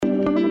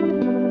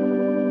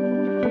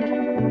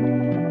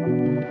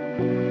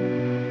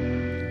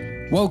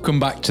Welcome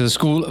back to the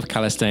School of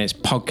Calisthenics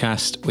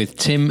podcast with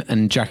Tim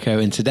and Jacko,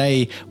 and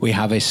today we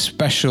have a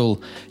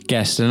special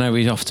guest. I know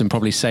we often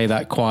probably say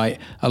that quite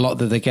a lot,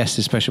 that the guest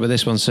is special, but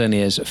this one certainly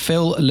is.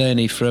 Phil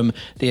Learney from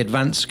the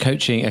Advanced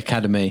Coaching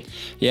Academy.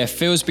 Yeah,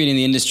 Phil's been in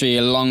the industry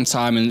a long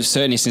time, and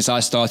certainly since I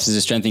started as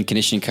a strength and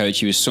conditioning coach,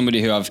 he was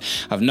somebody who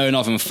I've known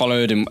of and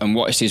followed and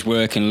watched his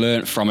work and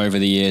learnt from over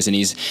the years. And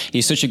he's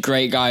such a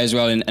great guy as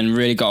well, and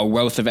really got a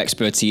wealth of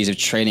expertise of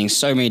training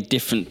so many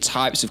different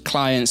types of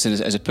clients, and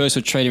as a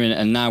personal trainer,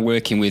 and now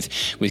working with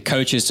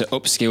coaches to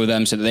upskill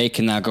them so that they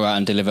can now go out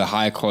and deliver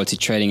higher quality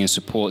training and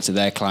support to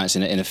their clients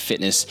in a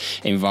fitness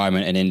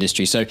environment and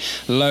industry. So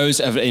loads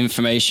of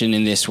information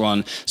in this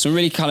one. Some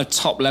really kind of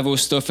top level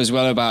stuff as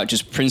well about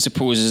just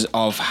principles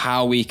of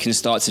how we can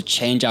start to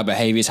change our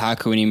behaviors. How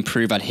can we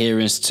improve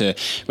adherence to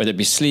whether it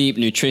be sleep,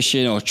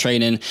 nutrition or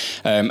training.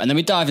 And then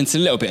we dive into a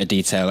little bit of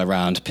detail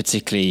around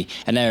particularly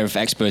an area of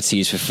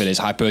expertise for Phil is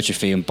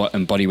hypertrophy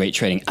and body weight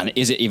training. And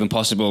is it even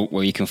possible?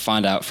 Well, you can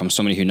find out from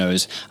somebody who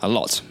knows a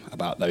lot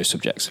about those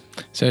subjects.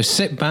 So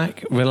sit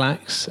back,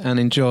 relax and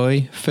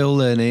enjoy Phil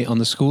Learney on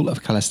the School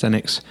of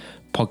Calisthenics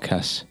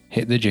podcast.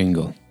 Hit the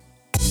jingle.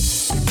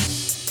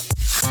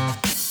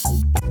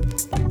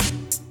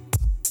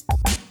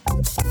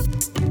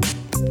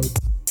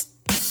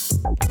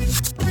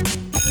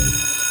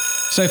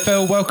 So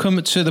Phil,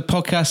 welcome to the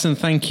podcast and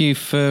thank you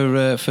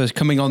for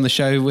coming on the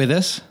show with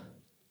us.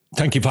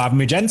 Thank you for having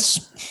me,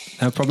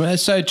 gents. No problem.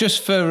 So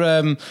just for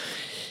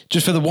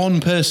the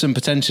one person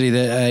potentially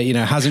that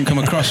hasn't come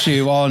across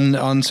you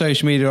on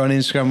social media, on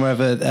Instagram,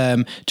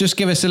 wherever, just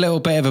give us a little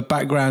bit of a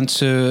background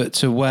to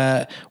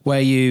where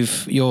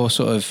your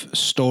sort of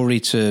story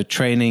to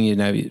training.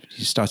 You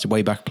started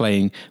way back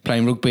playing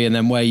rugby, and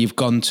then where you've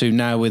gone to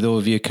now with all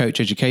of your coach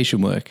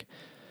education work.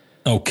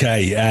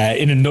 Okay,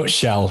 in a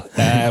nutshell,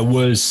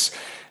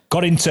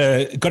 got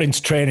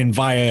into training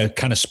via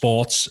kind of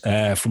sports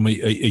from a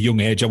young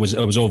age. I was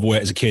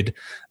overweight as a kid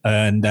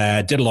and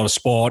did a lot of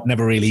sport.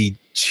 Never really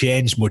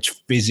changed much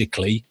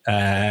physically,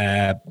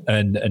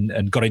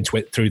 and got into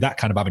it through that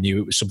kind of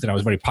avenue. It was something I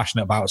was very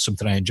passionate about,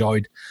 something I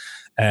enjoyed.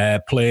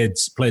 Played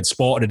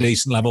sport at a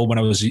decent level when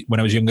I was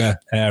younger.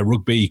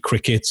 Rugby,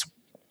 cricket.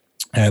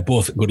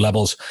 Both at good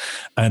levels.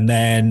 And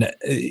then,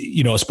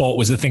 sport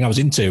was the thing I was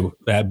into.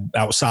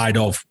 Outside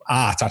of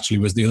art, actually,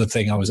 was the other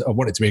thing. I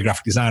wanted to be a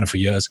graphic designer for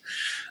years.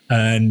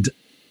 And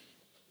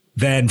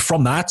then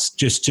from that,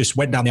 just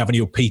went down the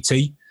avenue of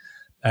PT,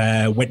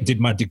 went and did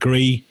my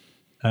degree,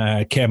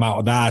 came out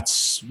of that,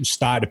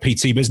 started a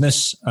PT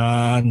business.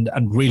 And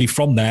really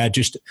from there,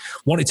 just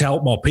wanted to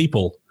help more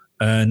people.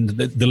 And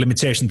the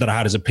limitation that I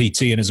had as a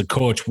PT and as a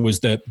coach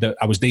was that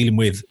I was dealing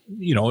with,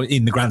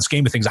 in the grand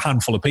scheme of things, a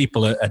handful of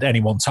people at any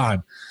one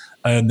time.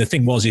 And the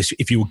thing was,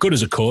 if you were good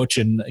as a coach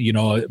and,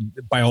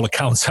 by all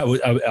accounts,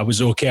 I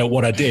was okay at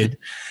what I did.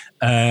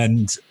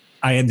 And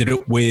I ended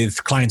up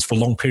with clients for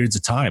long periods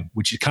of time,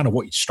 which is kind of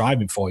what you're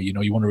striving for. You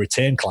want to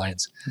retain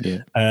clients. Yeah.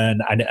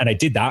 And I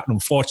did that. And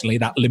unfortunately,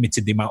 that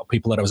limited the amount of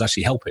people that I was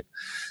actually helping.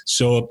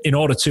 So in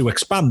order to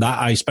expand that,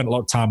 I spent a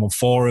lot of time on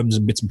forums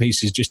and bits and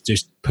pieces,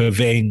 just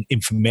purveying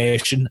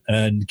information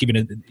and giving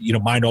it,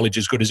 my knowledge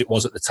as good as it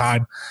was at the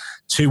time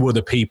to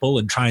other people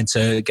and trying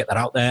to get that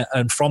out there.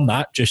 And from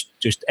that, just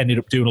ended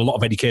up doing a lot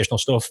of educational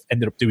stuff,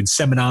 ended up doing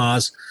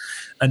seminars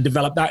and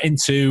developed that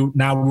into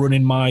now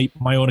running my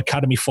own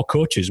academy for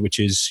coaches, which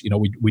is,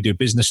 we do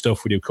business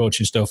stuff, we do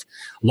coaching stuff,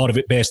 a lot of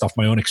it based off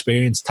my own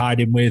experience,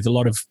 tied in with a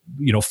lot of,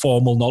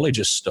 formal knowledge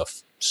of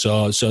stuff.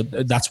 So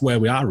that's where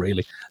we are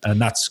really.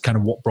 And that's kind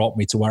of what brought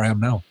me to where I am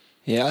now.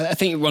 Yeah, I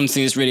think one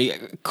thing that's really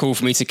cool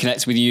for me to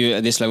connect with you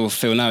at this level,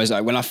 Phil, now is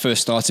like when I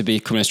first started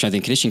becoming a strength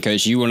and conditioning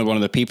coach, you were one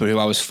of the people who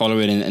I was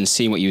following and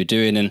seeing what you were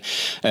doing. And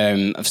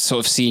I've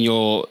sort of seen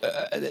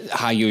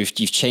how you've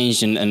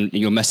changed and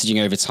your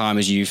messaging over time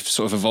as you've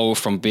sort of evolved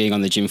from being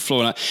on the gym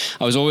floor. And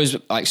I was always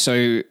like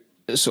so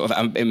sort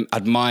of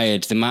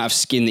admired the amount of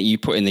skin that you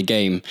put in the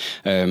game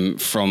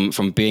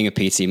from being a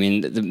PT. I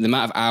mean, the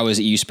amount of hours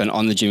that you spent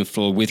on the gym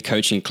floor with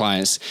coaching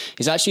clients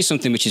is actually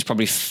something which is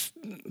probably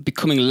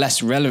becoming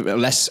less relevant,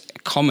 less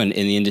common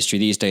in the industry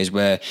these days,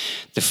 where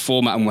the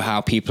format and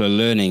how people are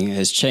learning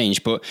has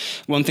changed. But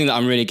one thing that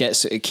I'm really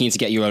keen to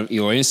get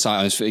your insight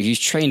on is you've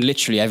trained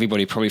literally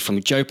everybody, probably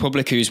from Joe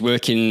Public, who's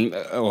working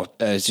or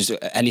just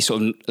any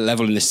sort of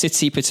level in the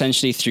city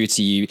potentially, through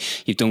to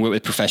you've done work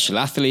with professional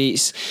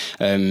athletes.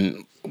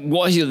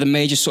 What are the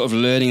major sort of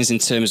learnings in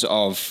terms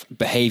of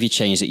behavior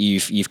change that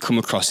you've come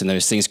across in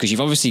those things? Because you've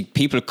obviously,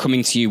 people are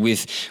coming to you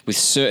with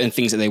certain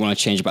things that they want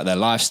to change about their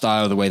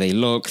lifestyle, the way they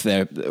look,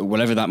 their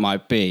whatever that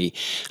might be.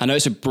 I know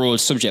it's a broad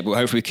subject, but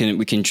hopefully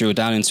we can drill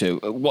down into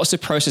it. What's the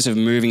process of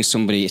moving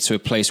somebody to a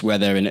place where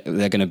they're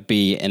going to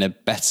be in a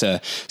better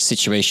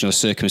situation or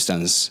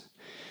circumstance?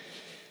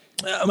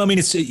 I mean,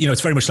 it's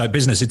very much like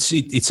business.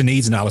 It's a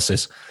needs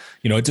analysis.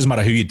 It doesn't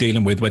matter who you're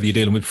dealing with, whether you're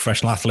dealing with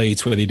professional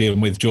athletes, whether you're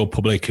dealing with Joe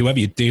Public, whoever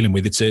you're dealing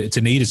with, it's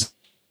a need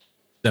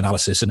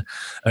analysis. And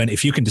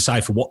if you can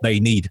decipher what they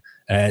need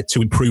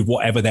to improve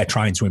whatever they're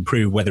trying to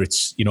improve, whether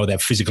it's, their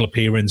physical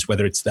appearance,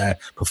 whether it's their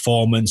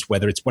performance,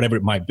 whether it's whatever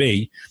it might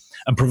be,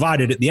 and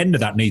provided at the end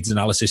of that needs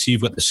analysis,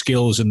 you've got the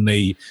skills and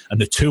the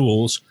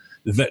tools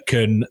that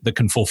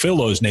can fulfill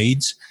those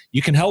needs,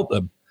 you can help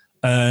them.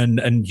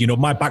 And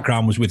my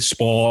background was with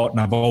sport, and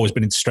I've always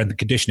been into strength and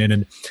conditioning,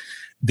 and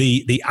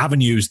the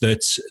avenues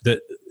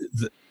that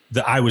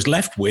I was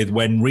left with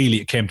when really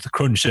it came to the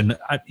crunch. And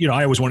I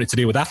always wanted to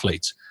deal with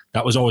athletes.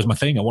 That was always my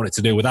thing. I wanted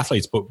to deal with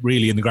athletes, but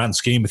really in the grand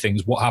scheme of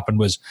things, what happened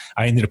was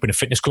I ended up in a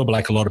fitness club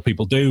like a lot of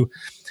people do.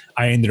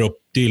 I ended up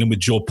dealing with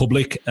Joe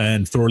Public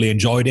and thoroughly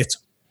enjoyed it.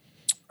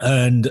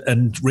 And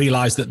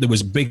realized that there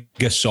was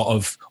bigger sort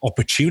of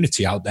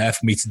opportunity out there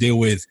for me to deal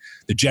with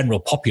the general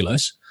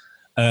populace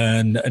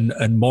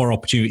and more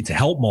opportunity to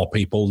help more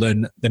people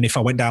than if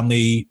I went down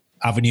the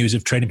avenues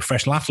of training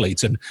professional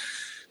athletes. And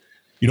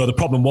the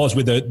problem was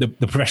with the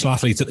professional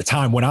athletes at the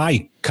time when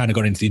I kind of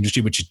got into the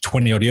industry, which is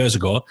 20 odd years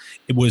ago,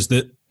 it was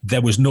that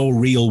there was no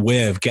real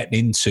way of getting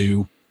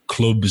into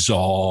clubs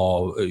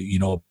or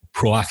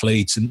pro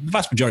athletes. And the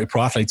vast majority of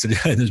pro athletes,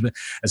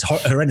 as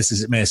horrendous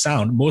as it may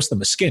sound, most of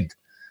them are skinned.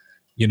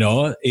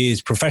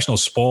 Is professional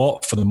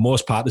sport for the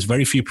most part. There's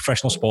very few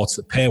professional sports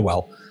that pay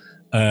well.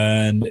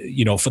 And,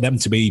 for them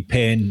to be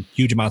paying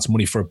huge amounts of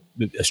money for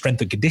a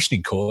strength and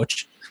conditioning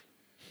coach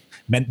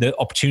meant the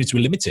opportunities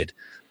were limited.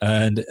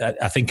 And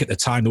I think at the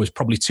time there was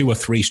probably 2 or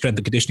 3 strength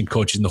and conditioning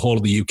coaches in the whole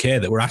of the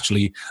UK that were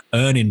actually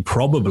earning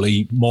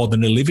probably more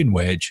than a living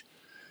wage.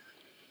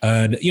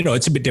 And,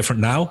 it's a bit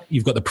different now.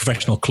 You've got the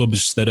professional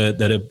clubs that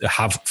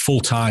have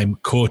full-time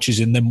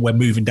coaches in them. We're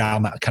moving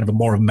down that kind of a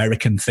more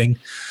American thing.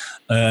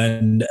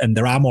 And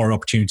there are more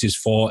opportunities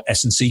for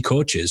S&C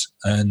coaches.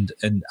 And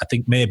I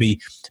think maybe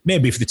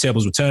if the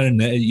tables were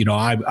turning,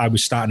 I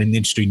was starting in the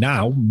industry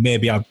now,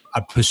 maybe I'd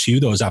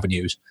pursue those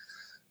avenues.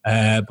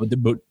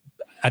 But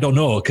I don't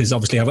know, because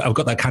obviously I've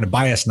got that kind of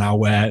bias now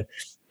where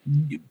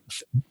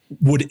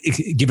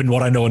given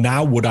what I know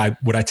now, would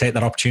I take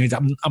that opportunity?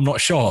 I'm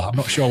not sure. I'm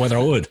not sure whether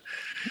I would.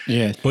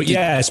 Yeah. But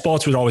yeah,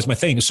 sports was always my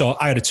thing. So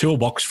I had a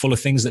toolbox full of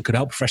things that could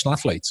help professional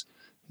athletes.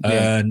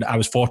 Yeah. And I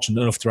was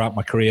fortunate enough throughout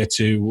my career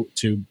to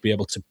be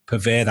able to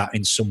purvey that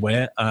in some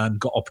way, and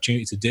got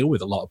opportunity to deal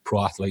with a lot of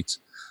pro athletes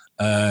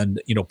and,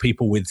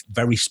 people with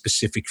very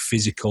specific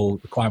physical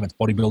requirements,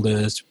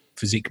 bodybuilders,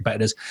 physique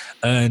competitors,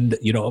 and,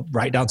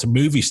 right down to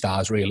movie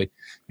stars, really,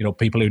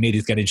 people who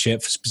needed to get in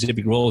shape for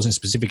specific roles in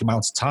specific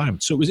amounts of time.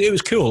 So it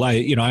was cool.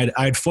 I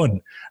had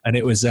fun, and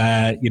it was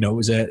a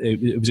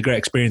great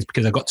experience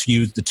because I got to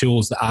use the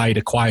tools that I'd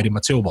acquired in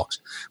my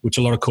toolbox, which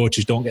a lot of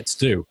coaches don't get to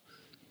do.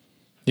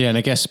 Yeah, and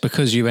I guess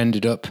because you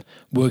ended up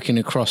working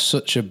across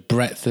such a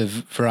breadth of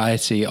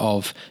variety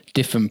of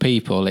different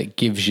people, it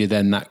gives you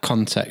then that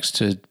context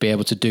to be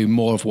able to do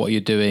more of what you're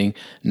doing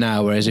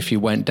now. Whereas if you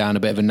went down a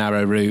bit of a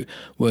narrow route,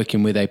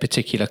 working with a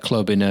particular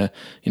club in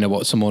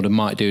what someone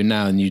might do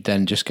now, and you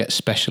then just get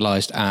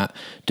specialised at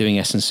doing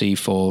S&C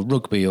for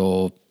rugby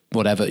or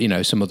whatever,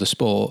 some other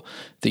sport,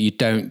 that you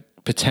don't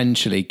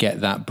potentially get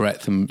that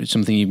breadth. And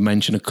something you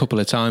mentioned a couple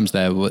of times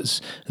there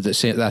was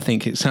that I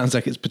think it sounds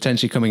like it's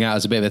potentially coming out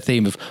as a bit of a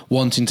theme of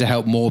wanting to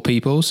help more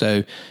people.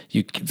 So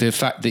the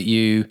fact that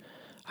you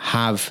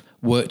have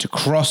worked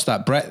across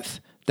that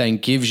breadth then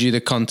gives you the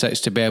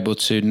context to be able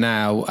to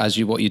now,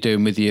 what you're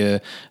doing with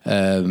your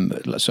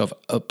sort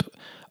of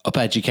up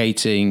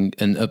educating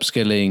and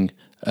upskilling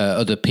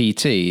other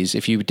PTs.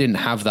 If you didn't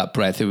have that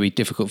breadth, it would be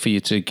difficult for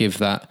you to give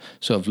that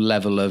sort of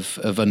level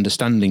of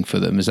understanding for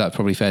them. Is that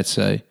probably fair to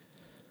say?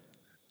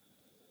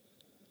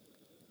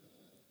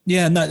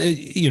 Yeah, and that,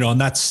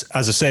 and that's,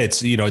 as I say,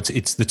 it's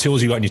it's the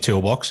tools you got in your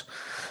toolbox,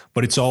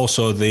 but it's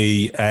also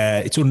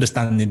it's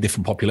understanding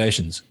different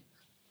populations,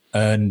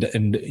 and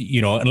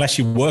unless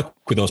you work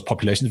with those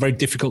populations, it's very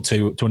difficult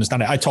to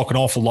understand it. I talk an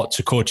awful lot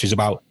to coaches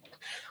about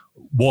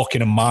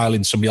walking a mile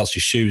in somebody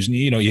else's shoes, and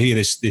you hear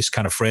this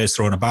kind of phrase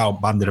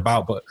bandied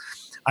about, but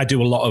I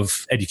do a lot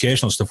of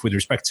educational stuff with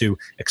respect to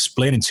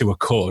explaining to a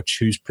coach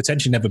who's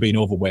potentially never been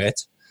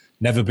overweight,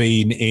 never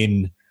been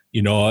in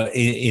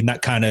that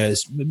kind of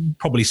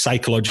probably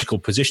psychological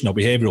position or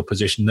behavioral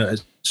position that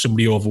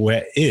somebody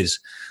overweight is.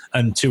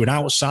 And to an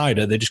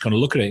outsider, they're just going to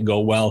look at it and go,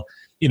 well,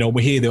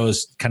 we hear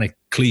those kind of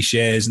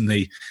cliches and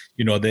the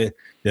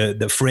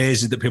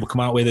phrases that people come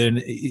out with, and,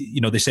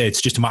 they say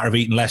it's just a matter of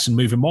eating less and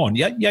moving more. And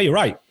yeah, you're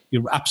right.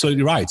 You're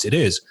absolutely right. It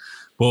is.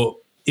 But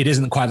it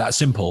isn't quite that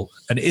simple.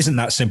 And it isn't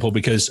that simple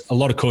because a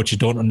lot of coaches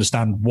don't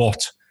understand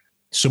what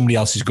somebody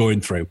else is going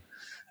through.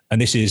 And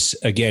this is,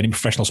 again, in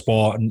professional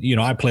sport. And,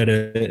 I played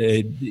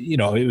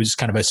it was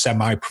kind of a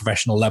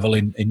semi-professional level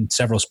in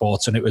several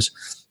sports. And it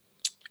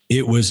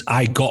was,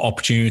 I got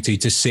opportunity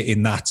to sit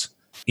in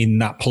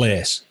that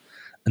place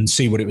and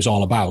see what it was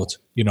all about.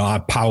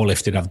 I've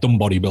powerlifted, I've done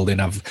bodybuilding,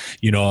 I've,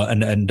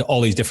 and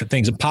all these different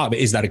things. And part of it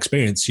is that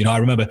experience. I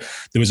remember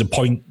there was a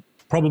point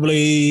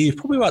probably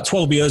about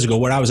 12 years ago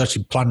where I was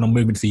actually planning on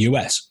moving to the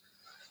US.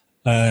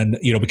 And,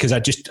 because I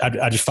just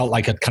felt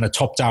like I'd kind of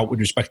topped out with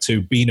respect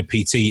to being a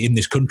PT in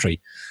this country.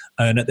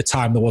 And at the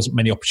time, there wasn't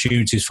many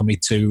opportunities for me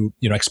to,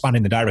 expand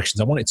in the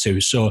directions I wanted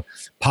to. So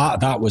part of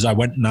that was I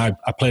went and I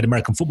played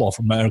American football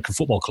for American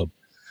Football Club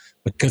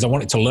because I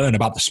wanted to learn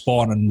about the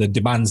sport and the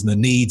demands and the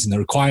needs and the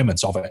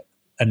requirements of it.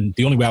 And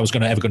the only way I was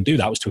ever going to do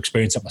that was to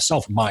experience it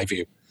myself, in my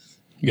view.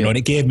 And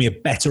it gave me a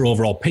better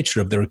overall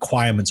picture of the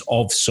requirements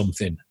of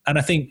something. And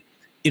I think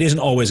it isn't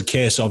always a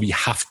case of you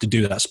have to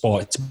do that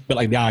sport. It's a bit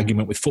like the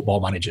argument with football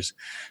managers.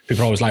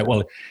 People are always like,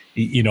 well,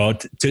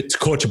 to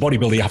coach a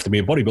bodybuilder, you have to be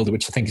a bodybuilder,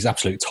 which I think is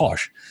absolutely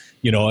tosh.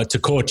 To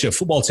coach a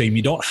football team,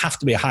 you don't have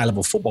to be a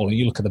high-level footballer.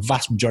 You look at the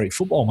vast majority of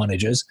football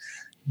managers,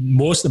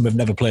 most of them have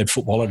never played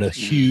football at a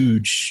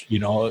huge,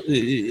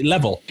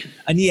 level.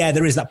 And yeah,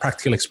 there is that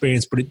practical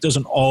experience, but it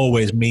doesn't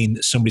always mean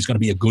that somebody's going to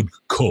be a good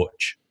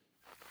coach.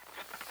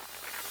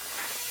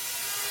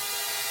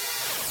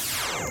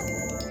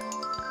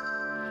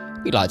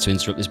 We'd like to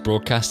interrupt this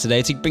broadcast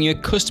today to bring you a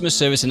customer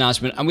service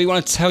announcement, and we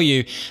want to tell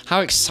you how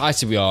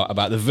excited we are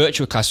about the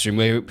virtual classroom,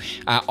 where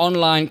our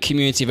online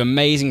community of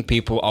amazing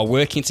people are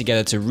working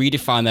together to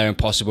redefine their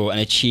impossible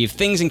and achieve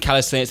things in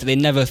calisthenics that they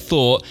never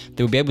thought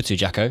they would be able to,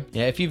 Jacko.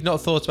 Yeah, if you've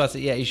not thought about it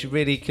yet, you should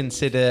really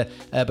consider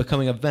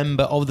becoming a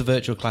member of the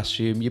virtual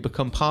classroom. You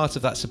become part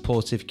of that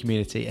supportive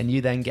community, and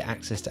you then get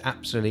access to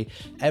absolutely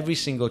every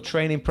single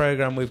training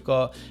program we've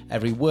got,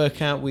 every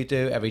workout we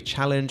do, every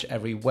challenge,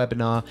 every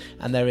webinar,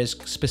 and there is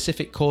specific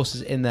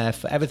courses in there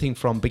for everything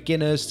from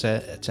beginners to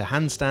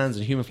handstands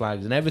and human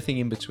flags and everything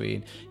in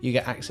between. You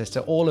get access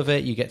to all of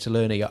it. You get to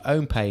learn at your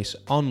own pace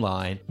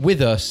online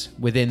with us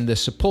within the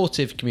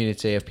supportive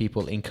community of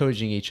people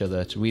encouraging each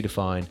other to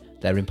redefine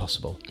their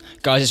impossible.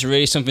 Guys, it's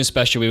really something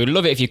special. We would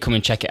love it if you come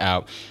and check it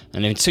out.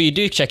 And until you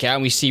do check it out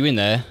and we see you in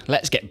there,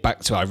 let's get back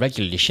to our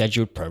regularly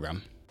scheduled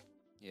program.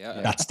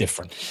 Yeah, that's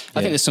different.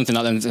 I think there's something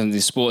like that in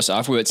the sports that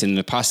I've worked in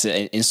the past.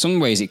 In some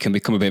ways, it can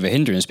become a bit of a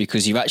hindrance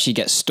because you actually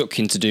get stuck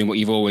into doing what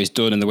you've always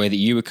done and the way that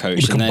you were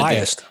coached. You become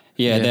biased.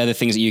 They're the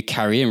things that you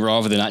carry in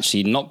rather than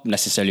actually not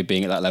necessarily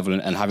being at that level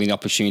and having the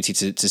opportunity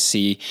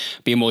to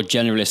be a more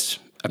generalist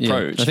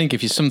approach. I think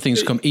if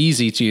something's come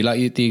easy to you,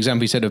 like the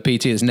example you said of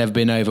PT that's never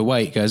been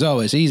overweight, goes, oh,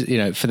 it's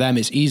easy. For them,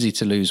 it's easy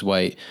to lose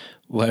weight.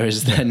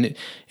 Whereas then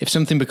if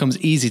something becomes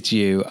easy to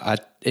you,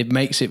 it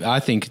makes it,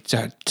 I think,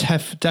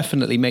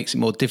 definitely makes it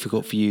more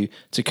difficult for you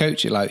to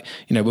coach it. Like,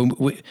 when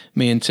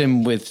me and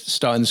Tim with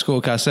starting the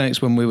Score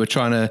Calisthenics, when we were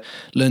trying to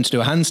learn to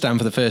do a handstand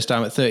for the first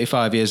time at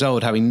 35 years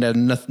old, having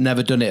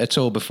never done it at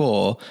all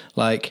before,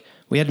 like,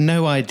 we had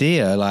no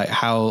idea like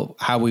how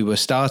we were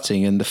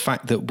starting, and the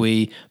fact that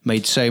we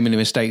made so many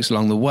mistakes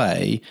along the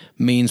way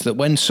means that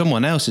when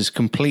someone else is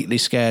completely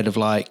scared of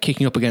like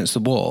kicking up against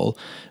the wall,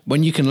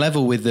 when you can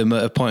level with them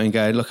at a point and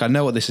go, look, I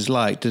know what this is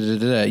like,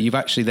 you've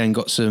actually then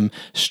got some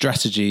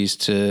strategies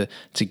to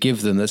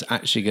give them that's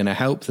actually going to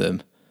help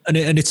them. And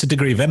it's a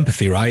degree of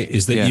empathy, right?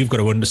 Is that you've got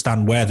to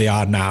understand where they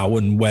are now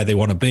and where they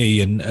want to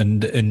be,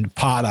 and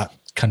part of that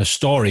kind of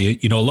story.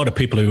 A lot of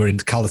people who are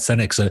into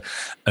calisthenics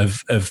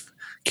have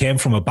came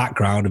from a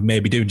background of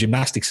maybe doing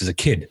gymnastics as a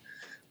kid,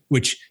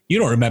 which you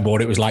don't remember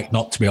what it was like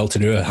not to be able to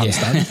do a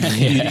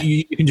handstand.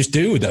 You can just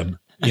do them,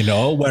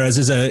 whereas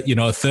as a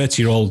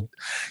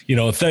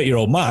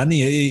 30-year-old man,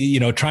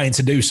 trying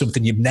to do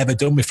something you've never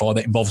done before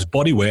that involves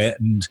body weight.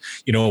 And,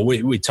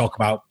 we talk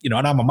about, and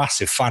I'm a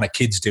massive fan of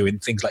kids doing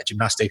things like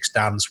gymnastics,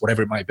 dance,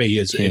 whatever it might be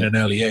in an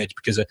early age,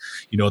 because of,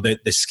 the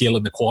skill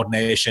and the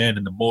coordination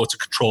and the motor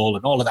control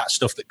and all of that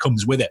stuff that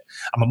comes with it.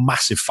 I'm a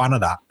massive fan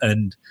of that.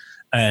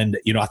 And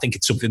I think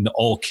it's something that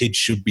all kids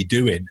should be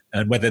doing,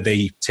 and whether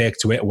they take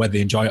to it or whether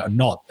they enjoy it or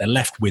not, they're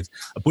left with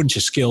a bunch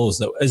of skills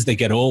that as they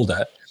get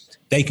older,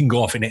 they can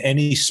go off in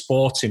any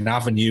sporting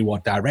avenue or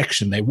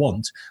direction they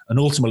want. And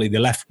ultimately they're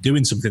left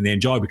doing something they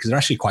enjoy because they're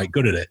actually quite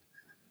good at it.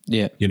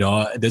 Yeah.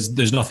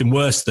 There's nothing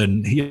worse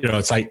than,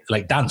 it's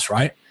like dance,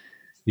 right?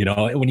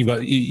 When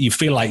you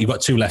feel like you've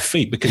got two left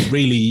feet because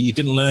really you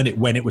didn't learn it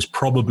when it was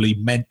probably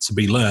meant to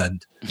be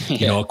learned.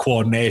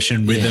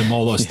 Coordination, rhythm,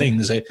 all those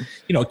things.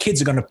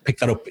 Kids are going to pick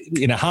that up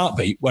in a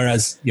heartbeat.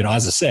 Whereas,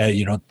 as I say,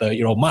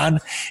 your old man,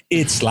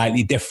 it's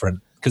slightly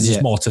different because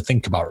there's more to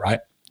think about,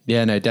 right?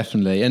 Yeah, no,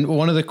 definitely. And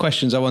one of the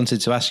questions I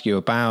wanted to ask you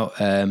about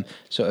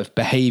sort of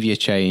behavior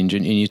change,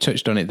 and you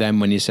touched on it then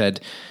when you said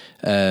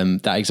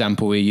that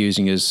example we're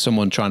using as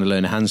someone trying to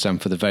learn a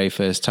handstand for the very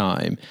first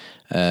time.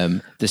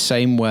 The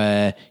same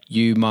where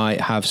you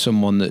might have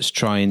someone that's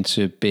trying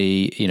to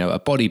be, a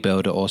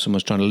bodybuilder, or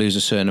someone's trying to lose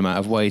a certain amount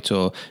of weight,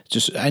 or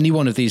just any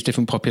one of these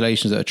different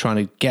populations that are trying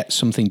to get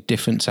something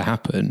different to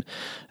happen.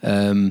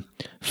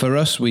 For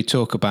us, we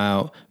talk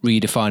about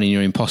redefining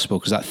your impossible,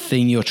 because that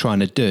thing you're trying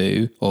to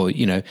do, or,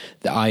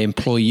 that I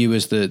employ you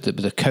as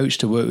the coach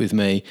to work with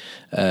me.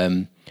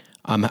 I'm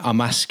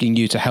asking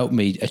you to help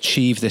me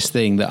achieve this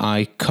thing that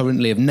I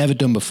currently have never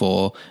done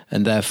before,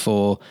 and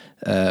therefore,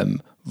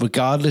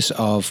 regardless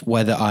of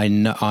whether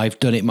I've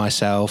done it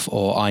myself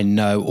or I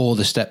know all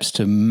the steps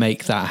to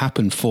make that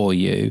happen for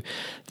you,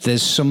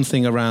 there's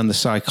something around the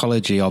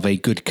psychology of a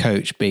good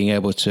coach being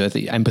able to,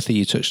 the empathy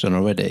you touched on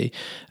already,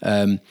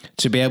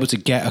 to be able to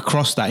get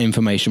across that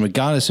information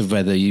regardless of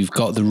whether you've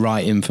got the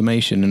right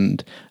information.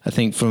 And I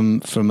think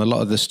from a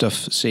lot of the stuff,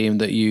 seeing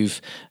that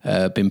you've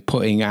been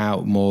putting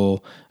out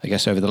more, I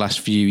guess, over the last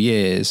few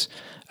years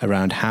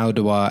around how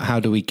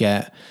do we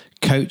get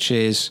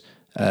coaches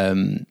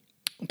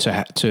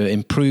to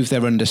improve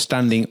their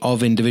understanding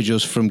of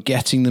individuals from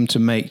getting them to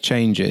make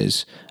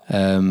changes.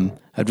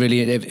 I'd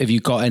really, have you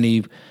got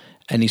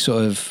any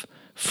sort of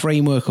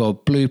framework or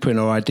blueprint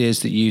or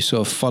ideas that you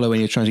sort of follow when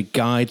you're trying to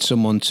guide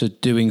someone to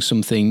doing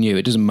something new?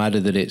 It doesn't matter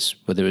that it's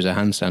whether it's a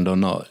handstand or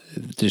not,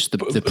 just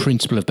the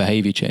principle of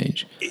behavior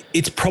change.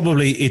 It's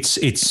probably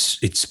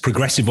it's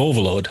progressive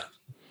overload.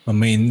 I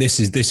mean, this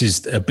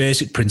is a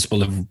basic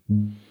principle of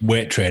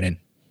weight training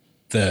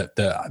that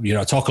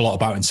I talk a lot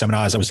about in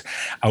seminars.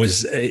 I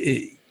was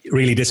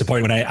really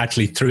disappointed when I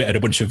actually threw it at a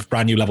bunch of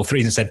brand new level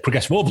 3s and said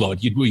progressive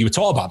overload. You were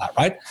taught about that,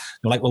 right?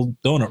 They're like, well,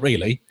 no, not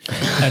really.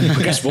 And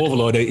progressive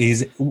overload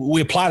is,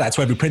 we apply that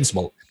to every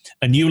principle.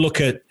 And you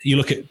look at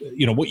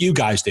what you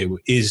guys do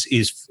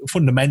is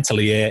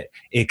fundamentally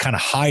a kind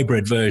of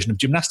hybrid version of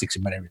gymnastics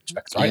in many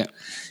respects, right? Yeah.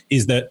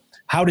 Is that,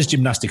 how does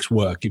gymnastics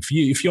work? If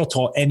you're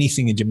taught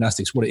anything in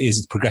gymnastics, what it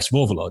is progressive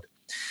overload.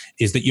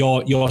 Is that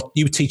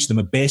you teach them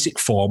a basic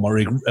form or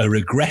a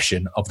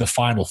regression of the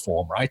final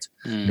form, right?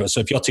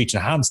 So if you're teaching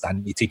a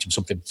handstand, you teach them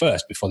something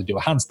first before they do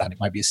a handstand. It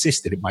might be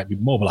assisted, it might be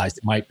mobilized,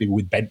 it might be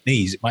with bent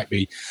knees, it might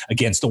be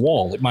against a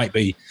wall, it might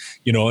be,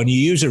 and you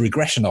use a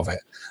regression of it.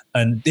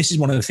 And this is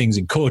one of the things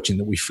in coaching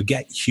that we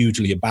forget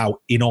hugely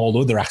about in all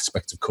other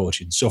aspects of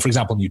coaching. So for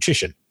example,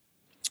 nutrition.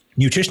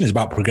 Nutrition is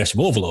about progressive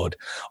overload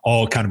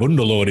or kind of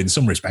underload in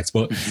some respects.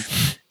 But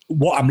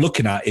what I'm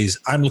looking at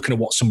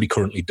what somebody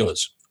currently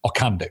does or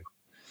can do.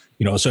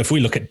 So if we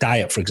look at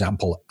diet, for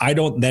example, I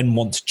don't then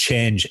want to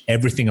change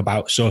everything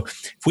about. So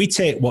if we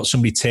take what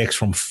somebody takes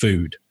from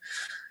food,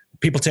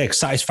 people take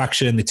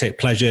satisfaction, they take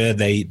pleasure,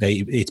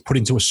 it's put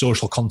into a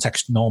social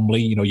context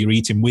normally. You're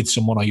eating with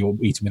someone or you're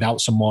eating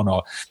without someone,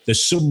 or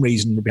there's some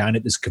reason behind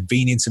it, there's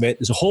convenience of it.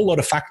 There's a whole lot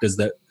of factors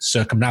that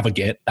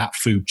circumnavigate that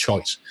food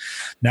choice.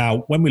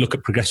 Now, when we look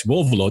at progressive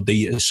overload,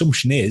 the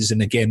assumption is,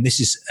 and again, this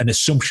is an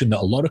assumption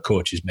that a lot of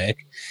coaches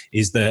make,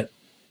 is that,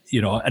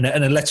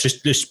 and let's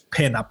just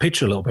paint that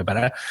picture a little bit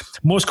better.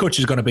 Most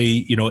coaches are going to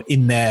be,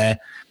 in their,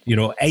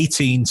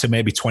 18 to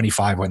maybe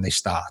 25 when they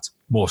start,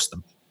 most of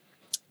them.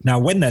 Now,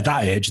 when they're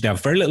that age, they have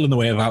very little in the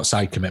way of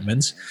outside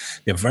commitments.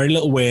 They have very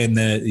little way in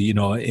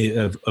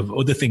the, of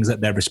other things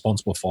that they're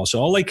responsible for. So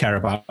all they care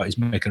about is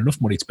making enough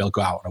money to be able to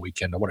go out on a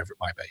weekend or whatever it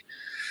might be.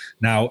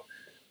 Now,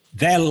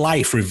 their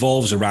life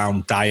revolves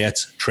around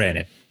diet,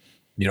 training.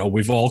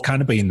 We've all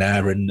kind of been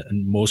there, and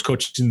most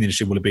coaches in the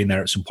industry will have been there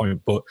at some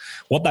point. But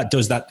what that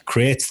does, that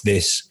creates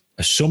this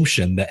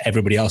assumption that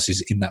everybody else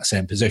is in that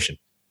same position.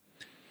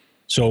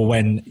 So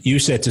when you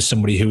say to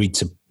somebody who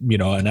eats,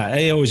 and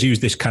I always use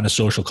this kind of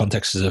social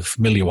context as a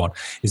familiar one,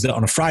 is that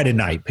on a Friday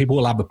night, people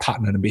will have a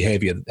pattern and a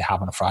behavior that they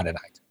have on a Friday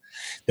night.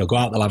 They'll go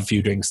out, they'll have a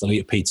few drinks, they'll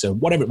eat a pizza,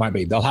 whatever it might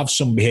be. They'll have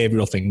some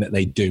behavioral thing that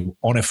they do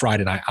on a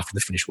Friday night after they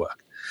finish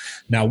work.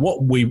 Now,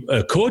 what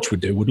a coach would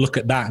do would look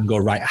at that and go,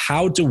 right,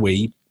 how do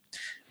we,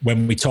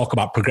 when we talk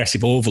about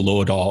progressive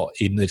overload, or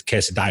in the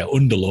case of diet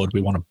underload, we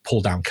want to pull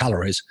down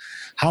calories.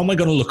 How am I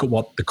going to look at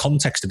what the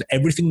context of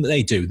everything that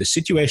they do, the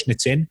situation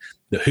it's in,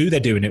 who they're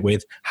doing it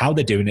with, how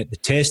they're doing it, the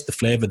taste, the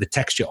flavor, the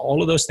texture,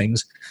 all of those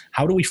things.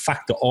 How do we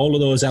factor all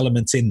of those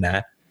elements in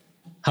there?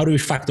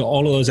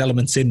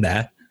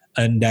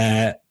 And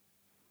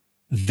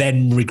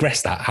then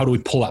regress that? How do we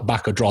pull that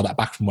back or draw that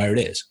back from where it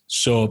is?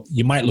 So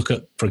you might look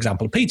at, for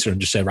example, a pizza and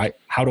just say, right,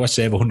 how do I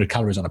save 100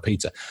 calories on a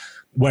pizza?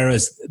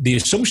 Whereas the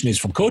assumption is,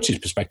 from coach's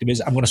perspective,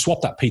 is I'm going to swap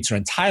that pizza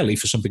entirely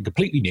for something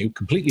completely new,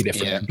 completely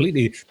different,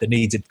 completely that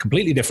needs a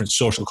completely different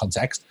social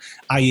context.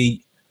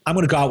 I.e., I'm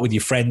going to go out with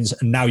your friends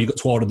and now you've got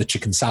to order the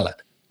chicken salad.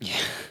 Yeah.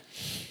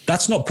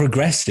 That's not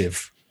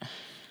progressive.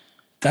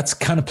 That's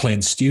kind of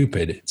plain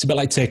stupid. It's a bit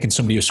like taking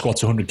somebody who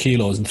squats 100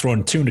 kilos and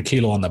throwing 200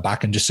 kilo on their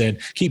back and just saying,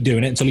 keep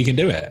doing it until you can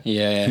do it.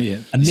 Yeah.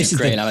 And this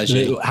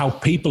is how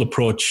people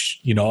approach,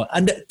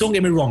 and don't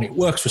get me wrong, it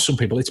works for some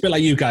people. It's a bit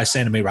like you guys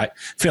saying to me, right,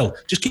 Phil,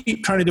 just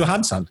keep trying to do a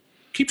handstand.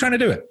 Keep trying to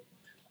do it.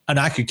 And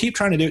I could keep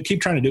trying to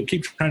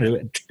do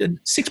it. And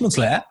 6 months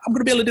later, I'm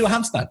going to be able to do a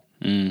handstand.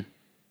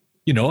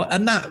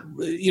 And that,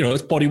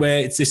 it's body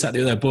weight, it's this, that,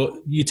 the other. But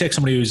you take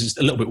somebody who's just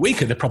a little bit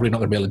weaker, they're probably not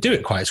going to be able to do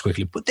it quite as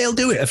quickly, but they'll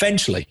do it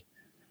eventually.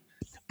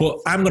 But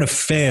I'm going to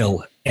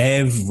fail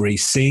every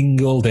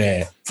single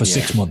day for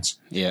 6 months.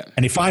 Yeah.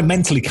 And if I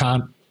mentally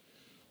can't,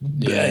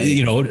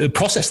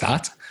 process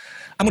that,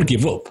 I'm going to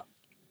give up.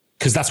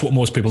 Because that's what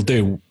most people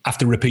do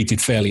after repeated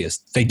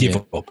failures. They give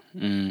up.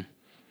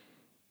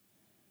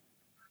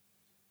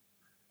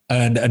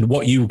 And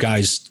what you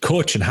guys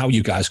coach and how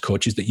you guys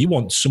coach is that you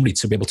want somebody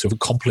to be able to have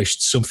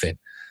accomplished something,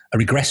 a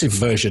regressive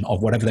version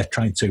of whatever they're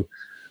trying to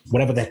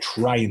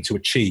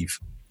achieve.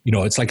 You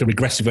know, it's like a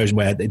regressive version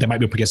where they might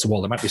be up against the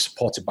wall, they might be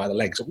supported by the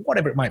legs, or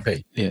whatever it might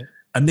be. Yeah.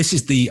 And this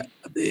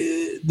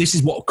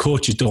is what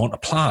coaches don't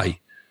apply.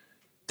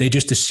 They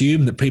just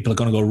assume that people are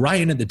going to go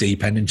right in at the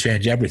deep end and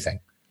change everything.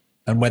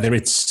 And whether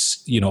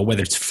it's, you know,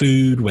 whether it's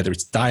food, whether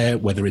it's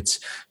diet, whether it's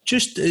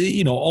just,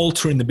 you know,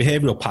 altering the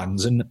behavioral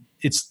patterns. And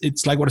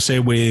it's like what I say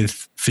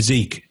with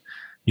physique,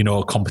 you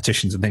know,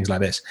 competitions and things like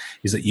this,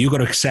 is that you got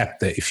to accept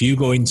that if you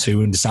go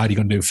into and decide you're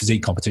going to do a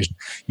physique competition,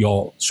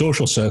 your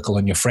social circle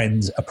and your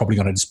friends are probably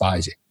going to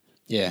despise you.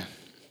 Yeah.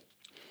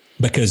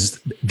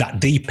 Because that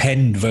deep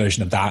end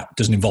version of that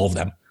doesn't involve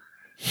them.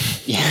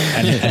 Yeah.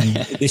 And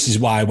this is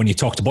why when you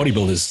talk to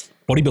bodybuilders,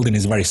 bodybuilding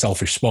is a very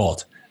selfish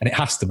sport, and it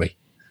has to be.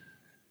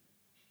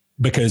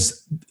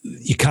 Because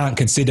you can't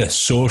consider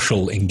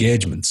social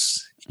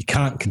engagements. You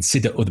can't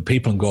consider other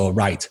people and go,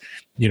 right,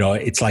 you know,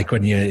 it's like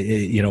when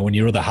when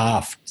your other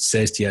half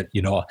says to you,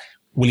 you know,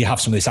 will you have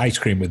some of this ice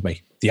cream with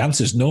me? The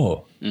answer is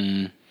no.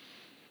 Mm.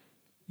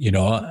 You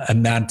know,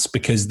 and that's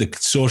because the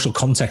social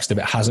context of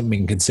it hasn't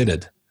been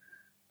considered.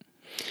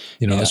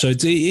 You know, so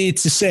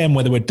it's the same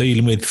whether we're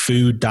dealing with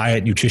food,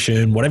 diet,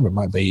 nutrition, whatever it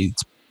might be.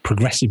 It's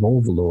progressive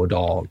overload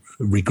or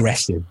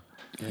regressive.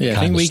 Yeah,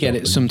 I think we get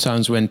it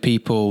sometimes when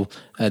people,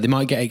 they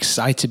might get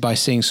excited by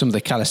seeing some of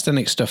the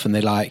calisthenic stuff, and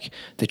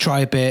they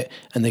try a bit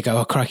and they go,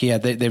 oh crikey, yeah,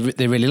 they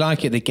really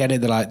like it, they get it,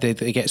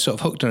 they get sort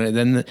of hooked on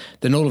it.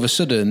 Then all of a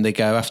sudden they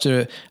go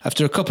after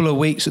a couple of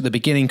weeks at the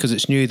beginning, because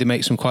it's new, they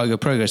make some quite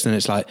good progress. Then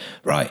it's like,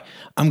 right,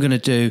 I'm going to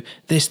do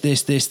this,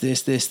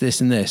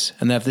 and this,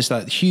 and they have this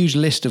like huge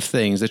list of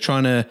things.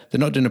 They're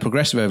not doing a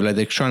progressive overload.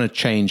 They're trying to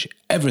change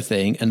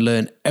everything and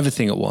learn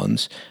everything at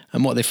once.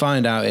 And what they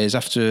find out is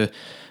after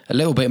a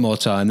little bit more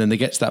time, then they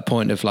get to that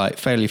point of like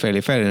failure. And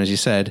as you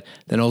said,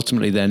 then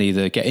ultimately then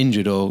either get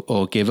injured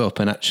or give up.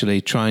 And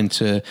actually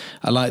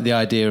I like the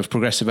idea of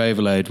progressive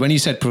overload. When you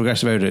said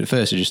progressive overload at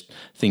first, I just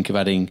think of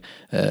adding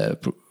a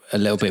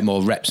little bit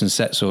more reps and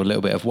sets or a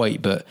little bit of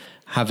weight, but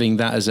having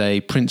that as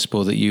a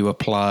principle that you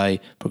apply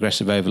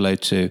progressive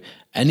overload to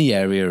any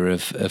area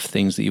of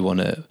things that you want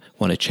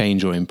to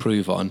change or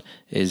improve on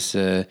is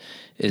a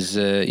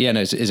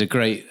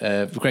great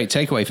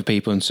takeaway for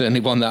people, and certainly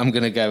one that I'm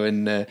going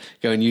to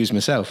go and use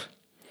myself.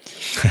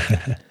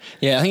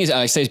 Yeah, I think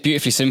it's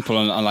beautifully simple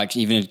on like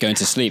even going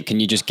to sleep. Can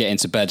you just get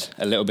into bed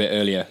a little bit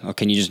earlier, or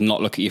can you just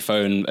not look at your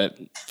phone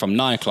from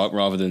 9 o'clock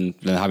rather than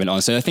having it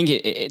on? So I think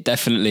it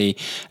definitely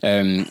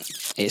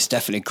it's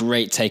definitely a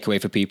great takeaway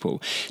for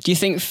people. Do you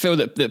think, Phil,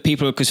 that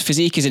people, because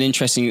physique is an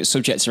interesting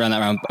subject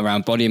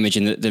around body image,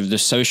 and the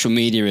social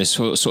media is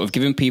sort of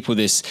giving people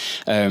this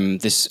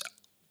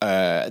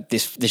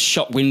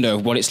shop window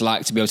of what it's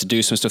like to be able to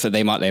do some stuff that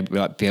they might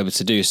be able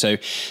to do. So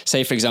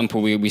say, for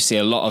example, we see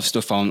a lot of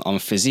stuff on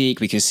physique.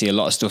 We can see a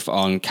lot of stuff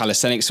on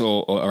calisthenics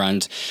or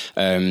around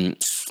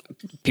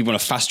people want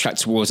to fast track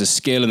towards a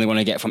skill and they want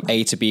to get from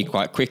A to B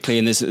quite quickly.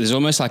 And there's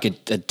almost like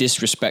a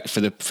disrespect for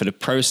the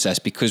process,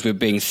 because we're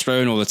being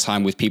thrown all the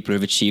time with people who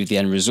have achieved the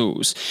end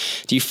results.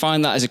 Do you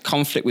find that as a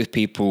conflict with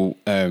people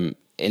in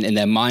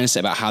their mindset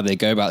about how they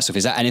go about stuff?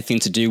 Is that anything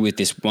to do with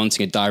this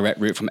wanting a direct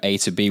route from A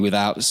to B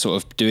without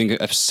sort of doing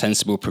a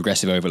sensible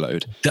progressive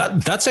overload?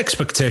 That's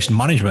expectation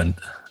management.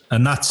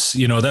 And that's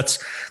what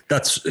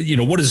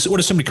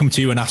does somebody come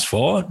to you and ask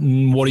for?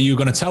 And what are you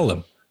going to tell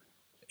them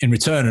in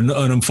return? And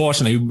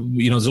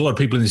unfortunately, there's a lot of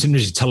people in this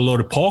industry tell a load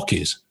of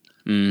porkies,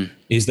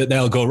 is that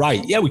they'll go,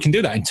 right, yeah, we can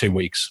do that in 2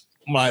 weeks.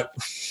 I'm like,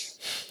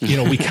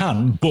 we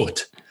can,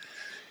 but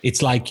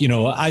it's like,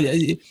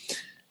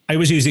 I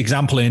always use the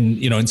example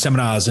in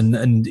seminars, and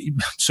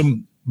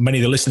many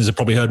of the listeners have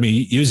probably heard me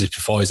use it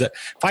before, is that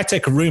if I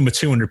take a room of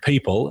 200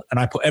 people and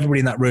I put everybody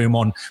in that room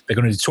on, they're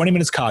going to do 20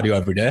 minutes cardio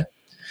every day.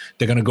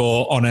 They're going to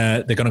go on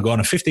a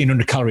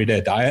 1,500 calorie a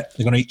day diet.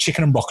 They're going to eat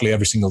chicken and broccoli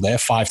every single day,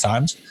 5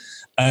 times.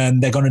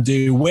 And they're going to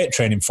do weight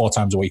training 4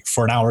 times a week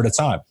for an hour at a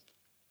time.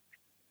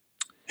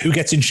 Who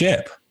gets in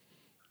shape?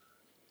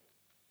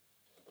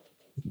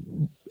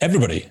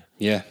 Everybody.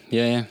 Yeah.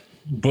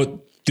 But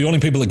the only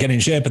people that get in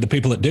shape are the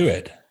people that do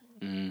it.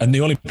 And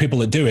the only people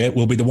that do it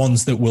will be the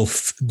ones that will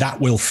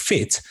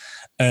fit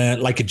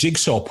like a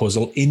jigsaw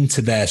puzzle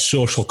into their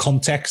social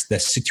context, their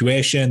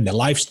situation, their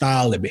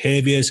lifestyle, their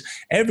behaviors,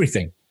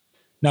 everything.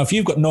 Now, if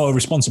you've got no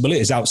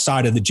responsibilities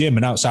outside of the gym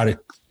and outside of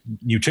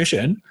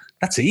nutrition,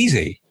 that's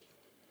easy.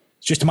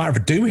 It's just a matter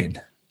of doing.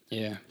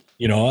 Yeah.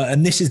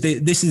 And this is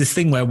the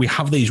thing where we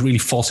have these really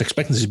false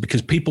expectancies,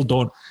 because people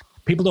don't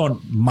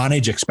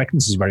manage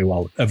expectancies very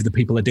well of the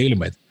people they're dealing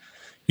with.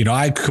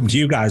 I come to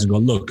you guys and go,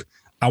 look,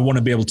 I want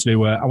to be able to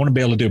do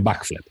a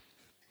backflip,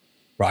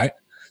 right?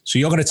 So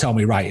you're going to tell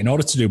me, right, in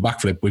order to do a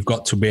backflip, we've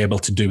got to be able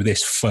to do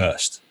this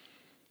first.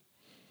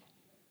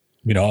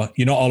 You're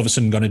not all of a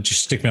sudden going to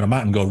just stick me on a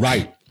mat and go,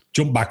 right,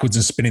 jump backwards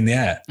and spin in the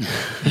air.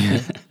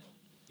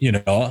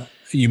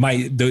 There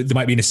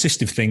might be an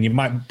assistive thing. You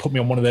might put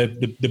me on one of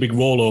the big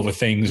rollover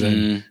things,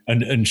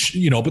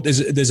 but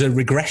there's a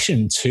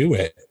regression to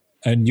it,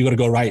 and you got to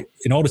go, right,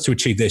 in order to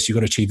achieve this, you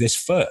got to achieve this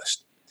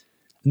first.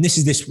 And this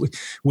is this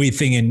weird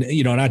thing and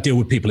I deal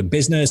with people in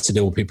business, to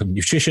deal with people in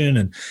nutrition,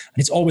 and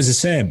it's always the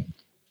same.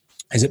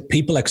 is that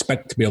people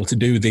expect to be able to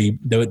do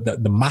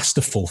the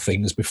masterful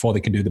things before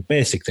they can do the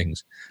basic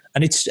things.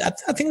 And I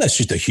think that's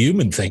just a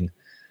human thing,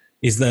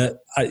 is that,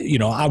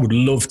 I would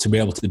love to be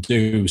able to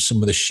do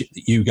some of the shit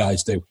that you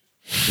guys do.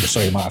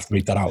 Sorry, you might have to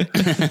read that out.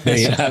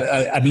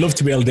 I'd love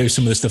to be able to do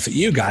some of the stuff that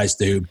you guys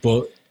do,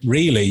 but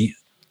really,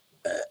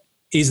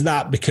 is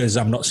that because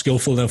I'm not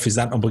skillful enough? Is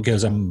that not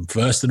because I'm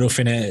versed enough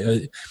in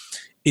it?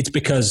 It's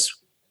because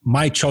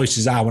my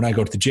choices are, when I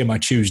go to the gym, I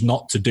choose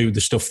not to do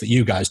the stuff that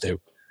you guys do.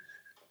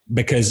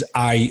 Because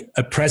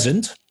at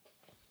present,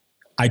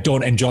 I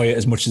don't enjoy it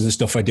as much as the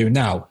stuff I do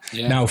now.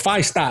 Yeah. Now, if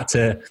I start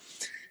to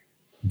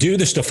do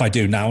the stuff I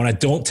do now and I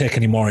don't take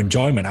any more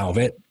enjoyment out of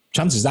it,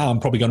 chances are I'm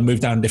probably going to move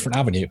down a different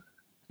avenue.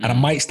 And I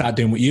might start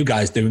doing what you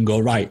guys do and go,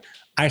 right,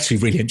 I actually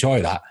really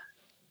enjoy that.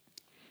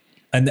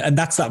 And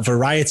that's that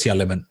variety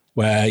element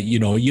where,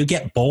 you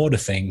get bored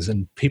of things,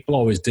 and people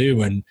always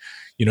do. And,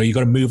 you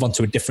got to move on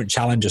to a different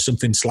challenge or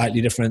something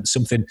slightly different,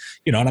 something,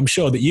 and I'm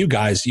sure that you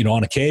guys,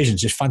 on occasions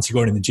just fancy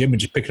going in the gym and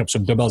just picking up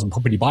some dumbbells and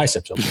pumping your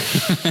biceps up.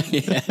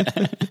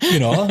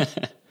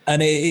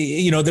 And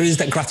there is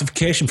that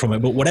gratification from it,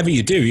 but whatever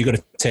you do, you got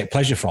to take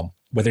pleasure from,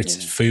 whether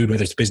it's food,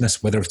 whether it's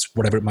business, whether it's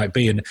whatever it might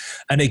be. And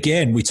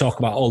again, we talk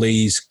about all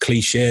these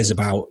cliches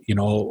about,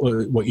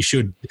 what you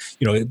should,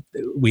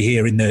 we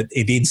hear in the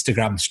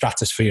Instagram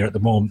stratosphere at the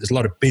moment, there's a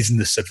lot of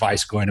business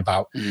advice going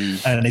about.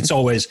 And it's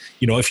always,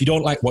 if you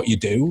don't like what you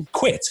do,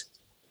 quit.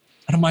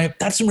 And I'm like,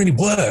 that doesn't really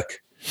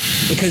work,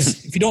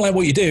 because if you don't like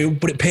what you do,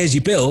 but it pays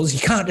your bills, you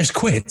can't just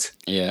quit.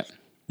 Yeah.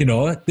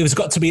 There's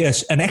got to be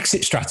an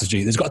exit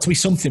strategy. There's got to be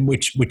something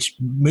which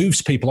moves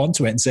people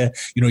onto it and say,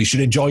 you should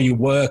enjoy your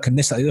work and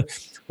this, that.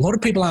 A lot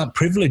of people aren't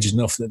privileged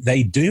enough that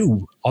they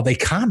do, or they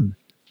can.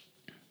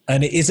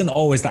 And it isn't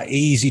always that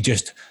easy,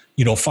 just,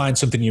 find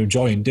something you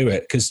enjoy and do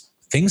it, because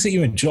things that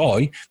you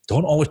enjoy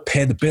don't always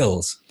pay the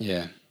bills.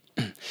 Yeah.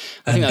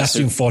 And that's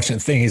the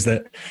unfortunate thing, is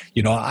that,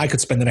 I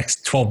could spend the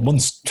next 12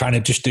 months trying to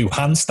just do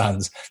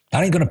handstands.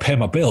 That ain't going to pay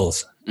my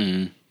bills.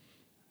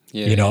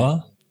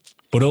 Yeah.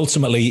 But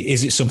ultimately,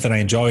 is it something I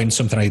enjoy and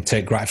something I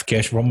take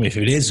gratification from? If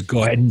it is,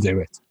 go ahead and do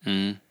it.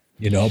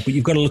 But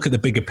you've got to look at the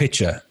bigger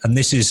picture. And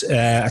this is,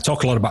 I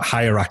talk a lot about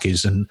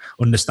hierarchies and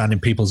understanding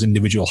people's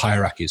individual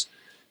hierarchies,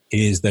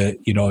 is that,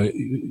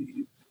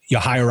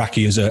 your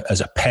hierarchy as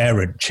a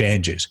parent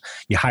changes.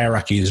 Your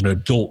hierarchy as an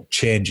adult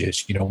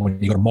changes. When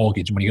you got a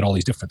mortgage and when you got all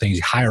these different things,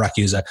 your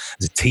hierarchy as a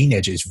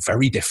teenager is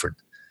very different.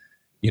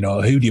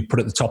 Who do you put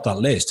at the top of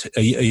that list?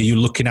 Are you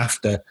looking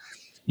after...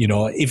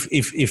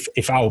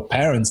 if our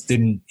parents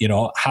didn't,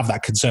 have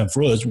that concern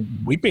for us,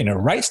 we'd be in a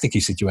right sticky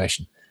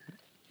situation,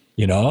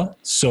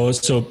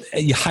 So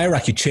your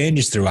hierarchy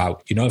changes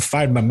throughout. If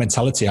I had my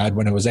mentality I had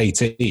when I was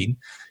 18,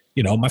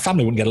 my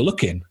family wouldn't get a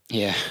look in.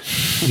 Yeah.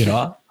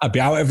 I'd be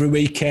out every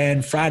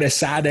weekend, Friday,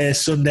 Saturday,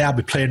 Sunday. I'd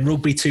be playing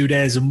rugby 2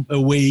 days a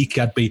week.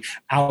 I'd be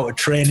out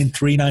training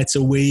 3 nights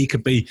a week.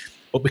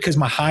 But because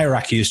my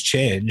hierarchy has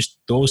changed,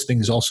 those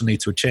things also need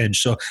to change.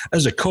 So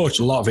as a coach,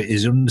 a lot of it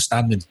is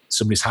understanding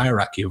somebody's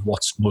hierarchy of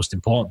what's most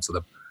important to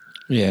them.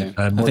 Yeah.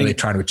 And what are they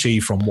trying to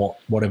achieve from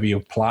whatever you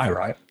apply,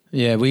 right?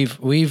 Yeah,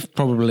 we've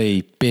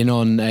probably been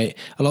on a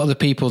lot of the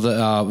people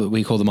that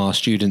we call them our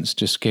students,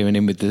 just going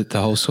in with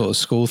the whole sort of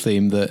school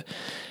theme, that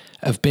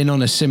have been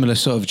on a similar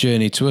sort of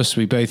journey to us.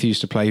 We both used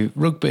to play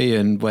rugby,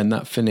 and when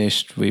that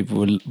finished, we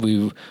were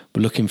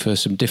looking for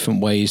some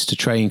different ways to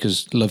train,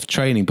 because loved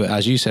training. But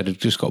as you said, I've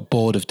just got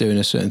bored of doing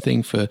a certain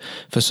thing for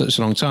such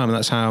a long time. And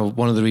that's how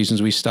one of the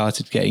reasons we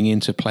started getting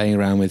into playing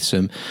around with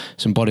some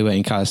bodyweight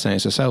and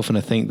calisthenics ourselves. And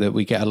I think that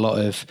we get a lot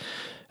of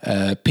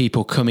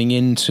people coming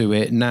into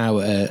it now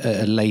at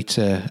a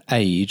later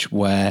age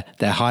where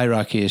their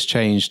hierarchy has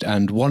changed,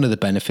 and one of the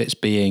benefits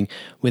being,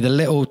 with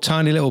a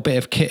tiny little bit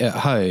of kit at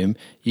home,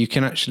 you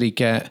can actually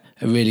get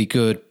a really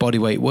good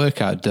bodyweight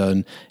workout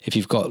done if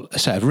you've got a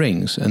set of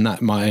rings, and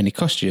that might only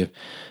cost you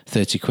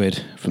 30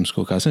 quid from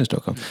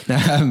schoolcalisthenics.com. Do you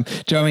know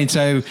what I mean?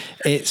 So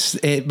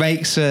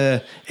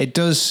it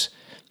does.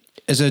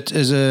 If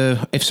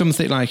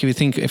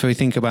we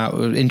think about,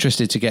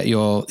 interested to get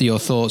your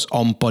thoughts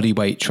on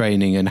bodyweight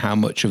training and how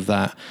much of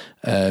that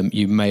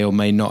you may or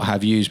may not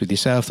have used with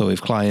yourself or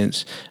with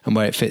clients and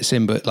where it fits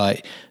in, but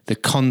like the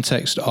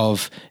context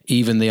of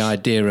even the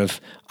idea of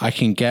I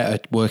can get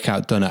a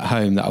workout done at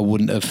home that I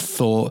wouldn't have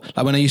thought.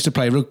 Like when I used to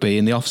play rugby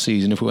in the off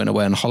season, if we went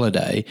away on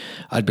holiday,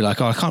 I'd be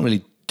like, I can't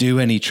really do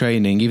any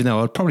training, even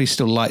though I'd probably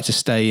still like to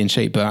stay in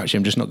shape, but actually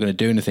I'm just not going to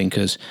do anything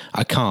because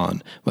I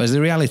can't. Whereas the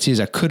reality is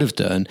I could have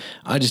done,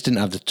 I just didn't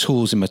have the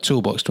tools in my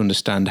toolbox to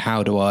understand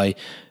how do I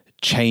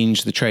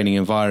change the training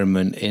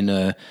environment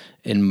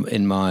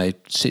in my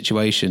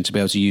situation to be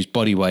able to use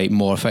body weight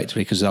more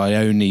effectively, because I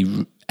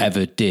only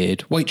ever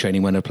did weight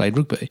training when I played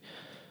rugby.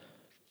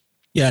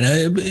 Yeah,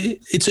 no, I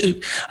think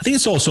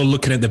it's also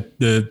looking at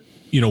the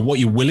what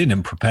you're willing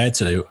and prepared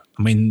to do.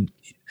 I mean,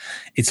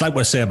 it's like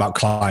what I say about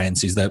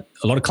clients is that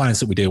a lot of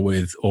clients that we deal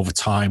with over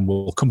time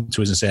will come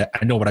to us and say,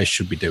 I know what I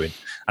should be doing.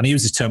 And I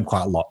use this term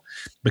quite a lot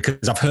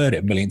because I've heard it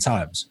a million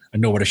times. I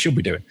know what I should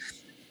be doing.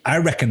 I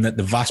reckon that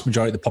the vast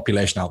majority of the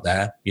population out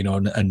there, you know,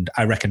 and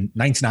I reckon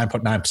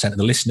 99.9% of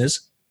the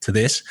listeners to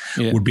this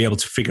would be able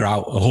to figure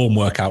out a home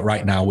workout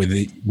right now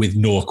with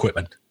no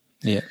equipment.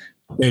 Yeah.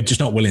 They're just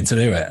not willing to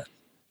do it.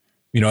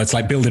 You know, it's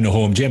like building a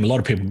home gym. A lot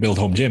of people build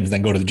home gyms and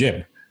then go to the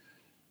gym,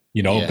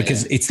 you know,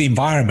 because it's the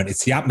environment,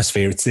 it's the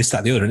atmosphere, it's this,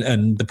 that, the other.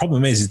 And the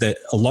problem is that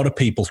a lot of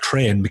people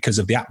train because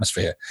of the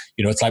atmosphere.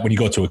 You know, it's like when you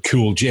go to a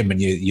cool gym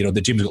and you know,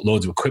 the gym's got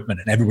loads of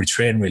equipment and everybody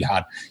train really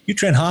hard. You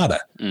train harder,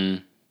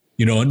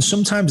 you know, and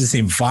sometimes it's the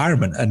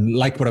environment. And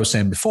like what I was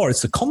saying before,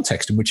 it's the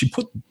context in which you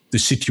put the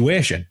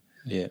situation.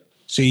 Yeah.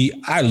 See,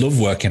 I love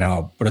working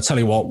out, but I tell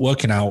you what,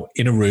 working out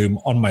in a room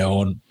on my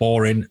own,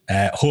 boring,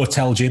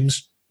 hotel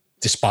gyms,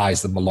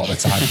 despise them a lot of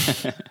the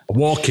time. I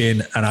walk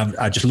in and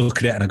I just look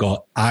at it and I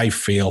go, I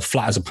feel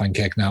flat as a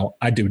pancake now.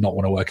 I do not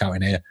want to work out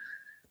in here,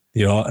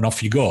 you know, and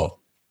off you go.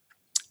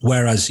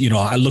 Whereas, you know,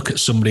 I look at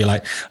somebody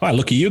like, oh, I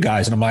look at you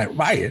guys and I'm like,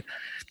 right,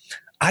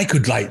 I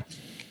could like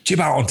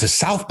gym out onto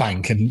South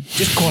Bank and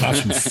just go and have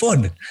some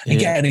fun and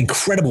get an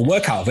incredible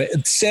workout of it.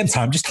 At the same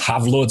time, just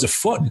have loads of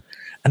fun.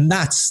 And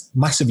that's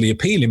massively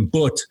appealing.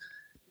 But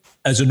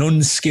as an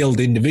unskilled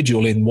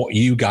individual in what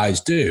you guys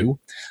do,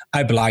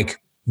 I'd be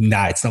like,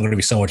 nah, it's not going to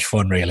be so much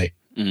fun, really.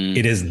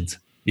 It isn't,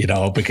 you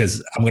know,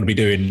 because I'm going to be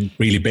doing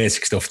really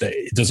basic stuff that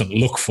it doesn't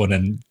look fun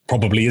and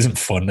probably isn't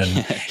fun.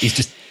 And it's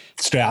just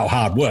straight out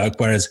hard work.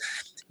 Whereas,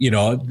 you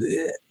know,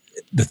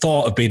 the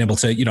thought of being able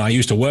to, you know, I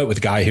used to work with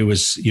a guy who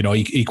was, you know,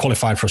 he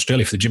qualified for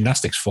Australia for the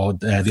gymnastics for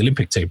the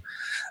Olympic team.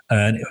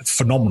 And it was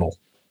phenomenal.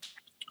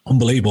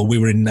 Unbelievable. We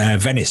were in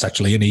Venice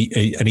actually, and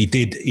he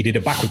did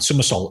a backward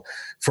somersault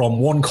from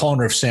one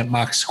corner of St.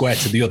 Mark's Square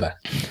to the other,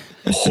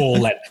 whole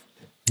length,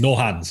 no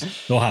hands,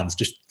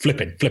 just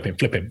flipping,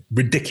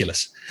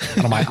 ridiculous.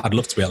 And I'm like, I'd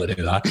love to be able to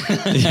do that,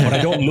 but I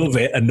don't love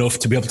it enough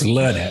to be able to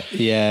learn it.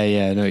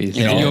 Yeah. No,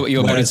 you know,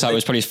 your body type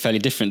was probably fairly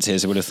different to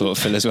his, I would have thought,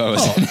 Phil, as well.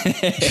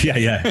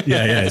 Yeah.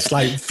 It's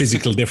like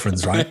physical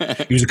difference, right?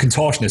 He was a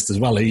contortionist as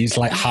well. He's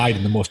like hide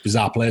in the most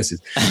bizarre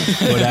places.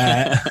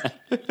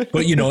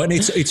 But you know, and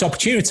it's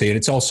opportunity and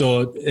it's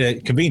also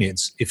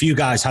convenience. If you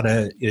guys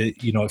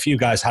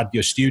had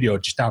your studio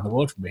just down the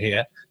road from me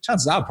here,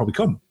 chances are I'd probably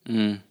come.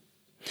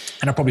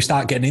 And I'll probably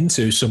start getting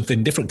into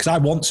something different because I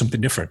want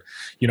something different.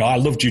 You know, I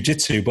love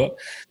jiu-jitsu, but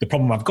the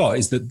problem I've got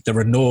is that there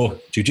are no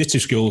jiu-jitsu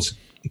schools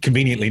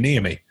conveniently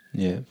near me.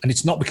 Yeah. And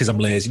it's not because I'm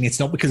lazy. And it's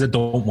not because I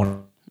don't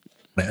want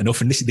it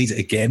enough. And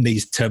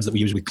these terms that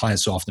we use with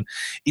clients so often,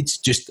 it's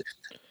just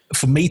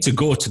for me to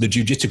go to the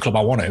jiu-jitsu club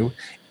I want to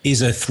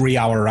is a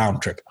 3-hour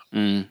round trip.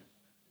 You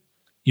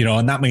know,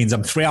 and that means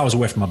I'm 3 hours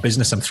away from my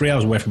business. I'm 3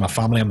 hours away from my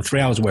family. I'm 3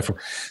 hours away from.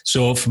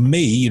 So for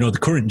me, you know, the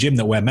current gym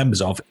that we're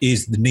members of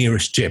is the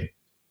nearest gym.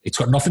 It's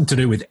got nothing to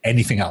do with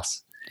anything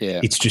else.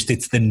 Yeah. It's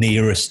the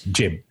nearest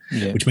gym,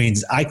 which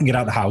means I can get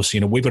out of the house. You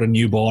know, we've got a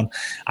newborn.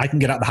 I can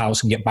get out of the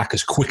house and get back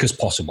as quick as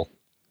possible.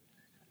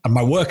 And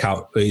my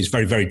workout is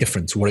very, very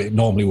different to what it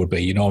normally would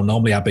be. You know,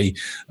 normally I'd be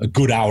a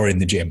good hour in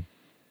the gym.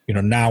 You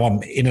know, now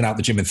I'm in and out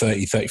the gym in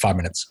 30, 35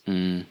 minutes.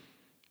 You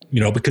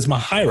know, because my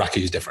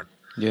hierarchy is different.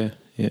 Yeah.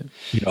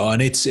 You know,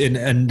 and it's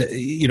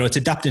you know, it's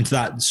adapting to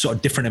that sort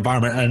of different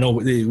environment. And I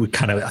know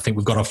I think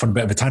we've got off on a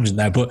bit of a tangent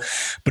there, but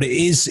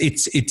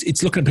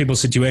it's looking at people's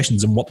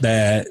situations and what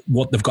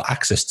they've got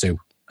access to.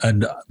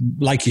 And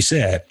like you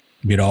say,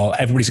 you know,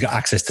 everybody's got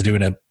access to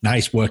doing a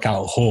nice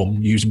workout at home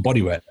using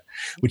bodyweight,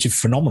 which is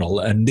phenomenal.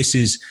 And this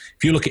is,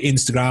 if you look at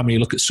Instagram and you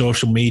look at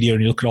social media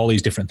and you look at all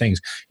these different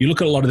things, you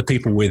look at a lot of the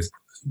people with,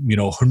 you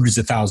know, hundreds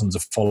of thousands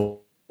of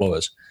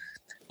followers.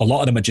 A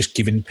lot of them are just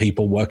giving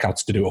people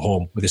workouts to do at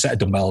home with a set of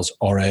dumbbells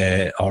or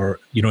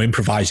you know,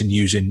 improvising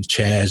using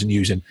chairs and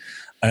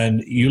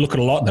you look at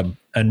a lot of them,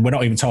 and we're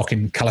not even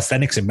talking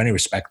calisthenics in many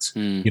respects,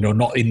 you know,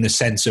 not in the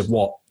sense of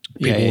what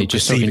people would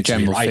just perceive it to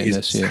be, right?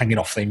 Fitness, it's hanging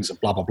off things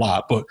and blah, blah,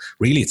 blah. But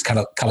really it's kind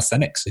of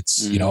calisthenics.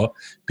 It's, you know,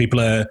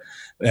 people are,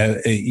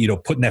 you know,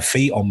 putting their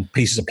feet on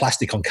pieces of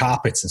plastic on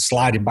carpets and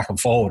sliding back and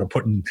forward or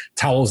putting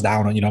towels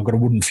down on, you know, I've got a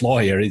wooden floor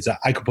here.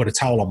 I could put a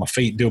towel on my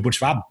feet and do a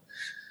bunch of ab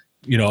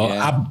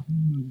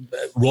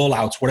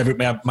rollouts, whatever it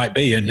might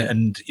be.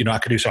 And, you know, I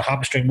could do some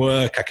hamstring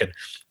work. I could,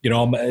 you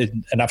know,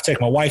 and I've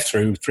taken my wife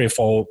through 3 or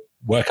 4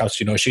 workouts.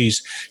 You know,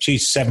 she's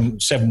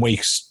 7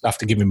 weeks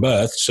after giving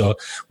birth. So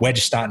we're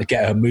just starting to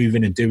get her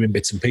moving and doing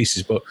bits and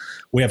pieces. But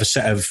we have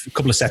a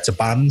couple of sets of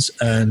bands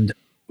and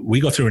we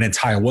go through an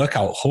entire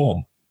workout at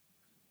home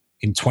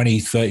in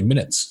 20, 30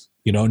 minutes,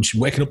 you know, and she's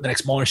waking up the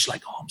next morning. She's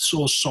like, oh, I'm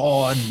so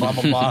sore and blah,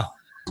 blah, blah.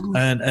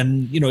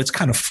 and, you know, it's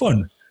kind of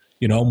fun.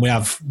 You know, and we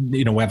have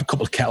a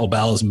couple of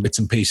kettlebells and bits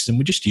and pieces, and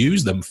we just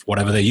use them for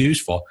whatever they're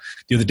used for.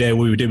 The other day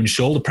we were doing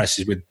shoulder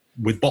presses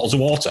with bottles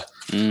of water.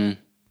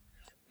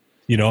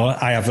 You know,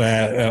 I have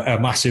a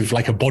massive,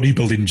 like a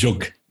bodybuilding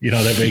jug. You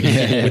know, they're big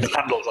with the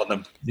handles on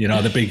them. You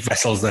know, the big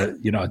vessels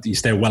that, you know, you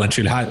stay well and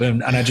truly high.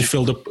 And I just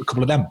filled up a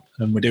couple of them,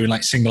 and we're doing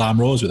like single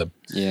arm rows with them.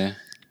 Yeah.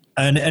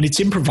 And it's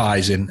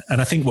improvising.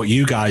 And I think what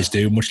you guys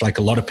do, much like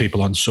a lot of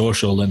people on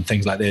social and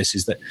things like this,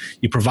 is that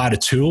you provide a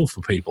tool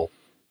for people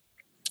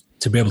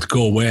to be able to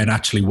go away and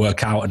actually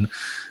work out and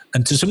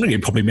to some degree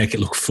probably make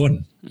it look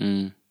fun.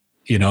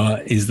 You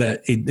is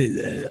that,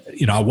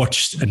 I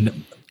watched,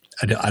 and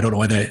I don't know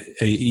whether,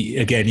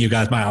 again, you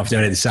guys might have to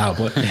edit this out,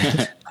 but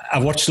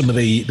I've watched some of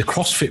the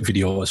CrossFit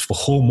videos for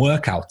home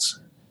workouts,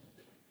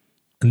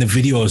 and the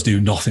videos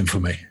do nothing for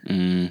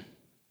me.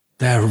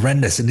 They're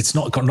horrendous, and it's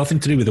not got nothing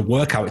to do with the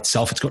workout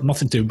itself. It's got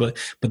nothing to do, but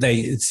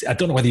I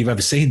don't know whether you've ever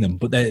seen them,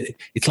 but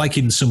it's like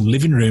in some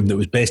living room that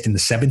was based in the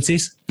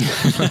 70s.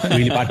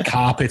 Really bad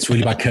carpets,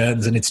 really bad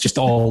curtains, and it's just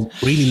all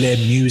really lame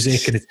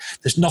music, and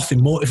there's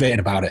nothing motivating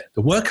about it.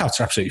 The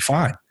workouts are absolutely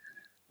fine,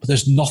 but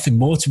there's nothing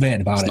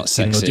motivating about it. Not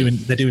sexy.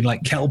 They're doing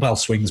like kettlebell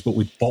swings, but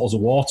with bottles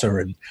of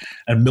water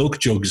and milk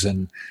jugs,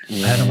 and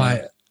I'm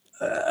like,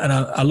 and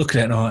I look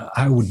at it and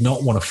I would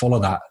not want to follow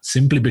that,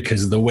 simply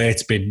because of the way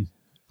it's been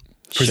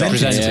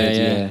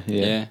presented.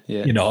 Yeah.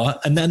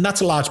 And then that's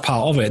a large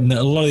part of it. And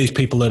a lot of these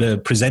people that are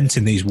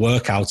presenting these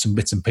workouts and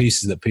bits and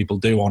pieces that people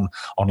do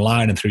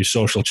online and through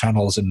social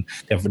channels, and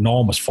they have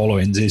enormous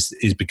followings,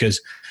 is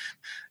because,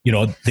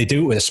 they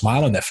do it with a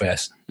smile on their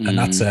face. And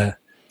that's a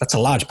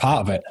large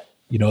part of it.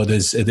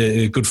 There's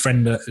a good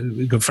friend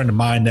of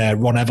mine,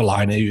 Ron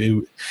Everline,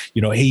 who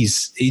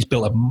he's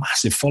built a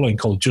massive following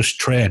called Just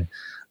Train.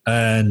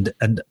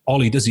 And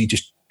all he does, he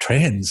just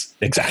trains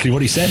exactly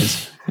what he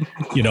says,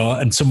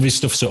 and some of his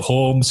stuff's at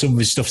home, some of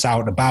his stuff's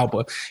out and about,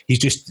 but he's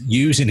just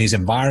using his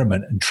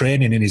environment and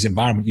training in his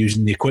environment,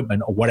 using the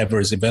equipment or whatever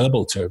is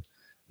available to him,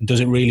 and does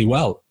it really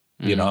well,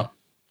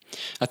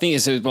 I think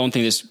it's one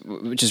thing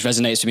that just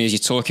resonates with me as you're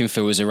talking,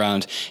 Phil, is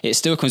around, it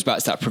still comes back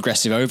to that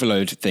progressive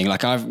overload thing.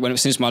 Like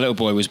since my little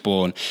boy was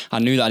born, I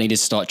knew that I needed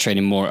to start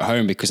training more at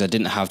home because I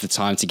didn't have the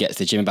time to get to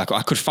the gym and back.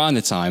 I could find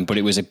the time, but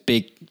it was a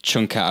big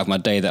chunk out of my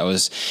day that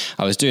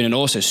I was doing, and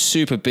also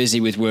super busy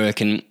with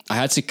work. And I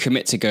had to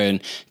commit to going,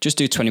 just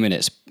do 20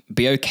 minutes.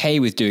 Be okay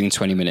with doing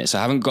 20 minutes.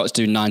 I haven't got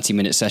to do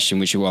 90-minute session,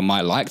 which is what I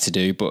might like to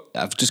do, but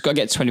I've just got to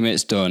get 20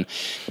 minutes done.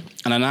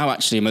 And I now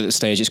actually am at the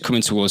stage, it's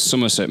coming towards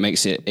summer, so it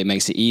makes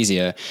it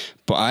easier.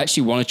 But I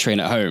actually want to train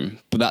at home.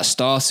 But that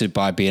started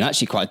by being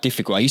actually quite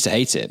difficult. I used to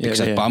hate it because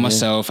I was by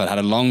myself. I'd had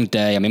a long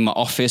day. I'm in my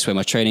office where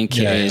my training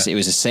kit is. It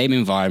was the same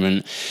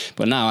environment.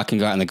 But now I can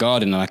go out in the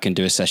garden and I can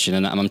do a session.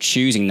 And I'm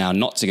choosing now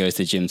not to go to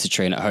the gym to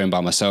train at home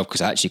by myself because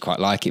I actually quite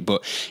like it.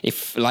 But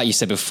if, like you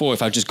said before,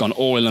 if I've just gone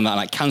all in on that,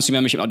 like cancel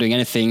membership, not doing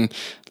anything,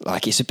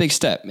 like it's a big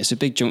step. It's a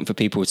big jump for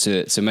people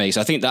to make.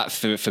 So I think that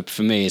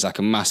for me is like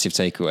a massive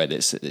takeaway.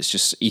 It's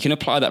just, you can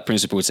apply that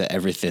principle to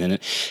everything.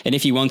 And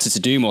if you wanted to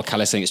do more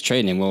calisthenics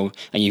training, well,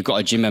 and you've got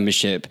a gym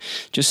membership,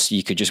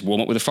 you could just warm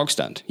up with a frog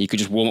stand. You could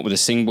just warm up with a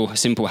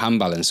simple hand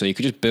balance. So you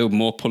could just build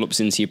more pull-ups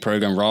into your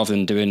program rather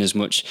than doing as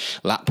much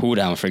lat pull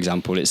down, for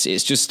example. It's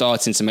just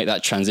starting to make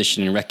that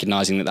transition and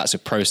recognizing that that's a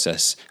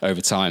process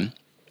over time.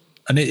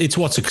 And it's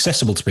what's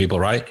accessible to people,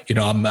 right?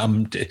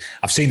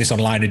 I've seen this on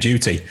Line of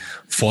Duty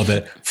for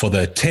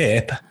the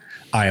tape.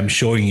 I am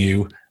showing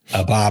you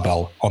a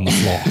barbell on the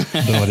floor.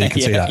 I don't know whether you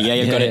can see that. Yeah,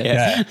 you've got it.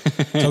 Yeah.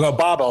 So I've got a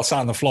barbell sat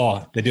on the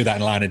floor. They do that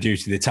in Line of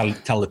Duty. They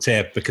tell the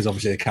tape because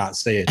obviously they can't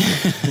see it.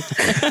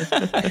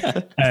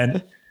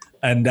 and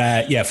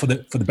for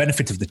the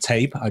benefit of the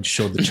tape, I just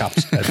showed the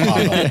chaps a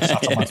barbell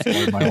sat on my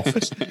floor in my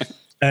office.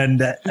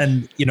 And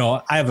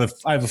I have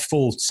a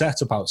full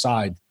setup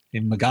outside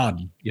in my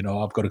garden.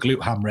 I've got a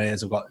glute ham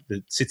raise. I've got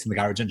the sit in the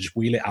garage and just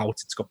wheel it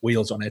out. It's got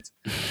wheels on it,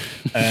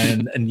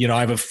 and I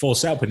have a full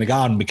setup in the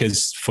garden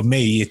because for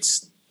me,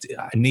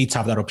 I need to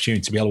have that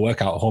opportunity to be able to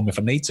work out at home if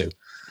I need to.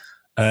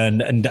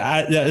 And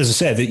as I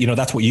said,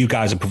 that's what you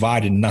guys are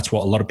providing, and that's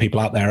what a lot of people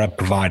out there are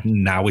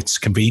providing now. It's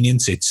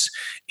convenience. It's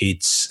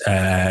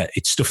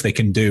stuff they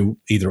can do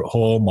either at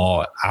home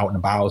or out and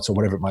about or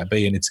whatever it might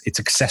be, and it's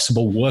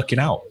accessible working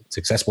out. It's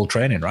accessible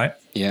training, right?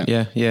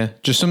 Yeah.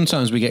 Just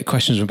sometimes we get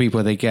questions from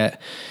people where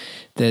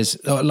there's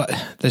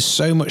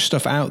so much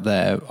stuff out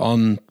there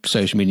on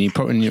social media.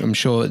 I'm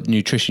sure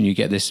nutrition, you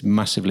get this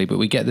massively, but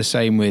we get the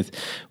same with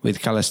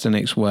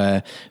calisthenics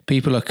where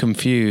people are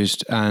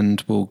confused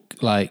and will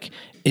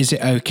is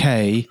it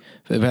okay?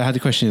 I had a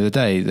question the other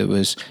day that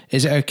was,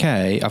 is it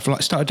okay? I've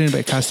started doing a bit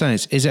of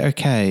calisthenics. Is it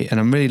okay? And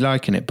I'm really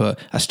liking it, but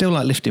I still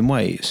like lifting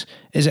weights.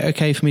 Is it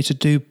okay for me to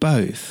do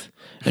both?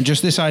 And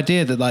just this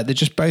idea that they're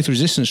just both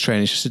resistance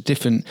training, it's just a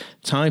different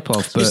type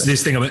of. But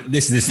this thing about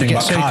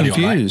so cardio.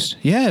 Confused.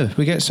 Right? Yeah,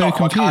 we get so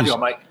confused. Cardio,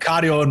 I'm like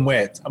cardio and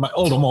weight. I'm like,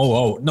 hold on,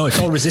 whoa. No, it's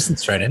all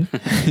resistance training.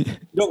 You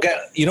don't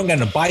get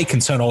on a bike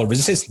and turn all the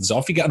resistance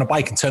off. You get on a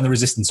bike and turn the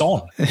resistance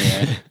on.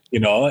 Yeah.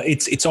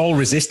 It's all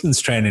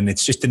resistance training.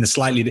 It's just in a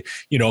slightly,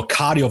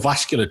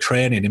 cardiovascular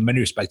training in many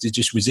respects. It's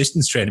just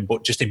resistance training,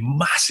 but just in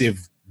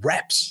massive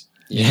reps.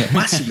 Yeah.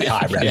 Massively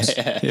high reps,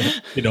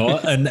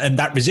 and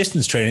that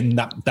resistance training,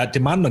 that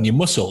demand on your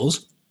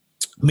muscles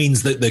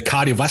means that the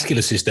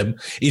cardiovascular system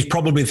is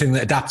probably the thing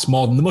that adapts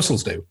more than the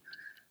muscles do.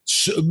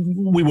 So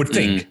we would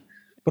think.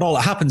 But all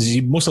that happens is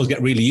your muscles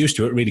get really used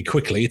to it really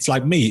quickly. It's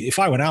like me, if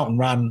I went out and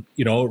ran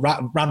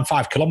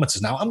 5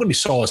 kilometers now, I'm going to be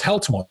sore as hell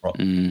tomorrow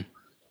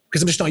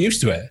because I'm just not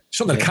used to it.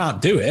 It's not that I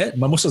can't do it.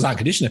 My muscles aren't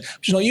conditioned.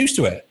 I'm just not used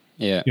to it.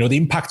 Yeah. You know, the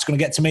impact's going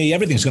to get to me.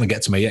 Everything's going to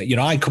get to me. You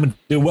know, I come and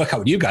do a workout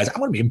with you guys. I'm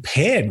going to be in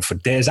pain for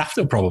days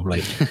after,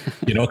 probably.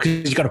 You know,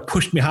 because you got to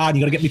push me hard.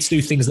 You got to get me to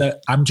do things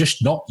that I'm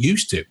just not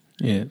used to.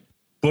 Yeah.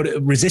 But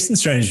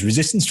resistance training is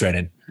resistance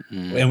training.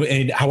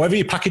 And however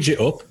you package it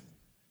up,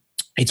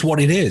 it's what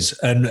it is.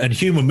 And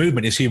human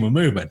movement is human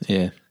movement.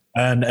 Yeah.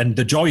 And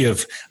the joy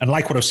of, and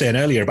like what I was saying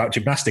earlier about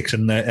gymnastics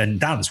and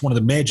dance, one of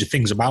the major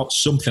things about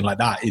something like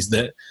that is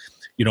that,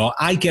 you know,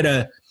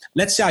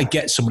 let's say I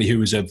get somebody who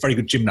was a very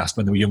good gymnast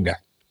when they were younger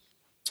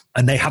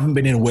and they haven't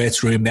been in a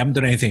weights room, they haven't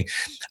done anything.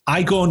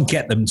 I go and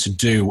get them to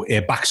do a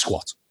back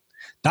squat.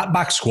 That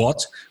back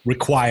squat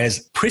requires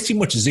pretty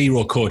much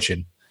zero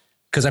coaching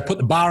because I put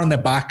the bar on their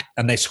back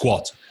and they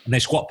squat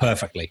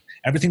perfectly.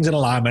 Everything's in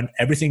alignment,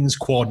 everything's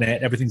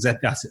coordinated, everything's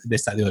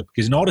this, that, the other.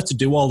 Because in order to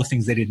do all the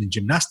things they did in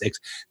gymnastics,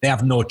 they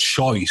have no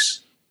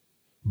choice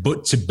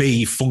but to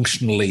be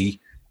functionally,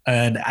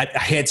 and I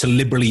hate to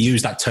liberally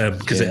use that term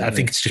because I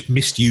think it's just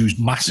misused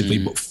massively,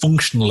 but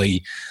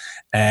functionally,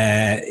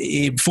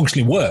 it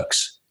functionally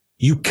works.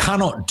 You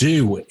cannot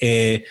do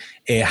a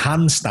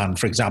handstand,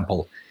 for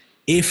example,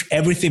 if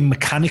everything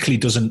mechanically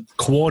doesn't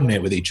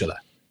coordinate with each other.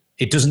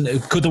 It doesn't,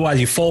 otherwise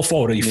you fall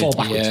forward or you fall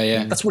backwards.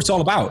 Yeah. That's what it's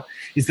all about,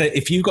 is that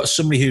if you've got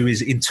somebody who is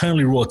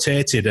internally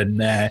rotated and,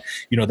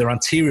 you know, their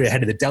anterior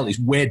head of the delta is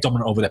way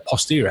dominant over their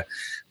posterior,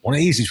 one of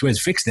the easiest ways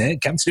of fixing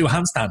it, get them to do a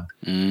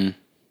handstand.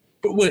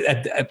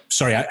 But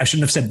sorry, I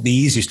shouldn't have said the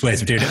easiest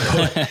ways of doing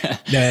it,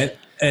 but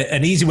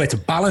an easy way to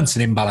balance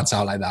an imbalance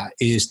out like that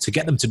is to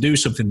get them to do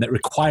something that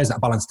requires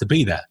that balance to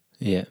be there.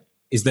 Yeah.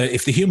 Is that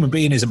if the human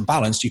being isn't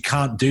balanced, you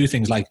can't do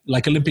things like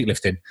Olympic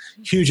lifting.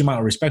 Huge amount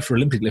of respect for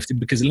Olympic lifting,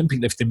 because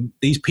Olympic lifting,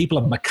 these people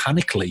are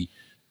mechanically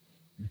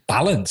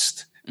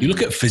balanced. You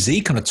look at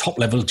physique on a top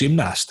level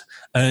gymnast,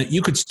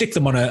 you could stick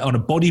them on a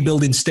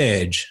bodybuilding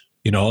stage,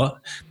 you know,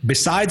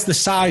 besides the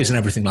size and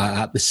everything like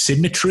that, the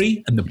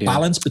symmetry and the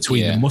balance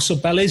between the muscle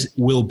bellies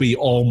will be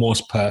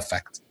almost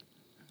perfect.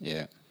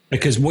 Yeah.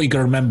 Because what you got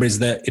to remember is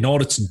that in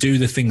order to do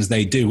the things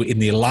they do in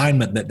the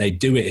alignment that they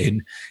do it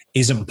in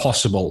isn't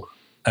possible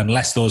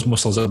unless those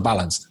muscles are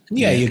balanced. And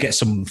you get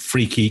some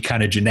freaky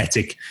kind of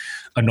genetic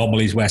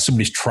anomalies where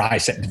somebody's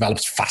tricep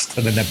develops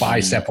faster than their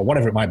bicep or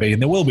whatever it might be.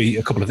 And there will be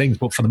a couple of things,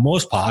 but for the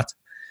most part,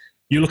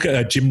 you look at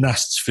a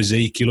gymnast's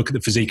physique, you look at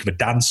the physique of a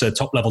dancer,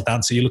 top-level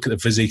dancer, you look at the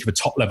physique of a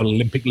top-level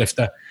Olympic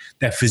lifter,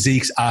 their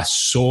physiques are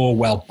so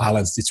well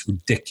balanced, it's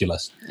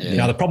ridiculous. Yeah.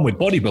 Now, the problem with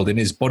bodybuilding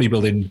is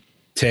bodybuilding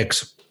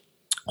takes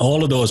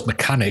all of those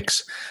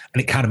mechanics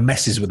and it kind of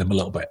messes with them a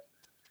little bit.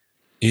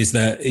 Is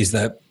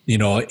that, you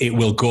know, it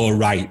will go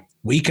right.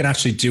 We can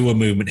actually do a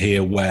movement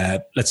here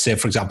where, let's say,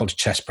 for example,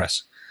 chest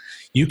press.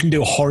 You can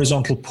do a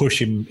horizontal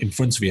push in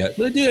front of you,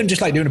 just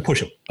like doing a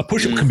push-up. A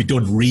push-up can be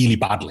done really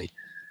badly.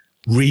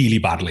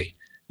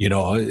 You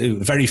know,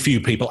 very few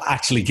people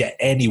actually get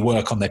any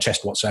work on their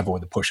chest whatsoever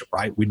with a push-up,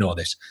 right? We know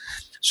this.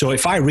 So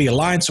if I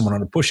realign someone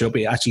on a push-up,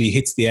 it actually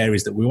hits the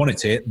areas that we want it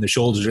to hit, and the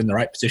shoulders are in the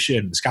right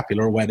position, the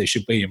scapula are where they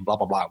should be, and blah,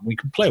 blah, blah. We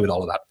can play with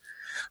all of that.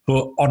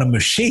 But on a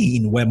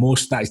machine where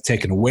most of that is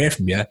taken away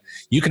from you,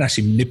 you can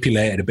actually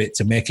manipulate it a bit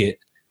to make it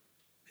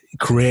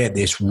create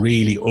this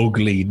really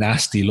ugly,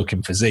 nasty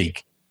looking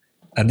physique.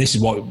 And this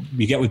is what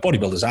you get with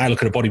bodybuilders. I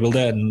look at a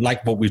bodybuilder, and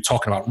like what we were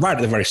talking about right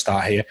at the very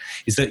start here,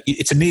 is that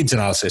it's a needs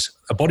analysis.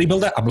 A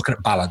bodybuilder, I'm looking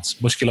at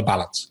balance, muscular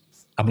balance.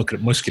 I'm looking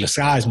at muscular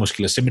size,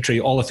 muscular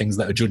symmetry, all the things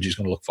that a judge is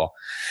going to look for.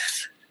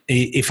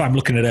 If I'm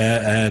looking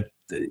at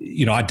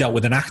you know, I dealt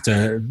with an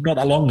actor not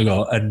that long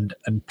ago, and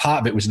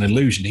part of it was an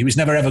illusion. He was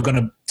never ever going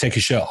to take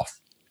his shirt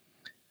off.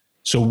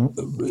 So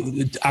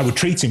I would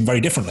treat him very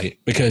differently,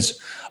 because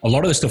a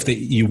lot of the stuff that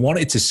you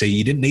wanted to see,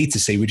 you didn't need to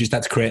see. We just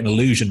had to create an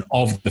illusion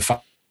of the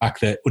fact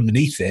that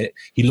underneath it,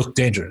 he looked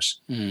dangerous.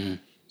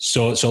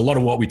 So a lot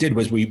of what we did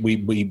was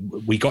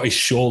we got his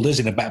shoulders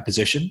in a better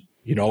position.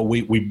 You know,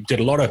 we did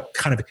a lot of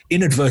kind of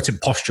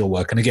inadvertent postural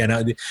work. And again,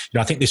 you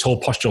know, I think this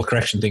whole postural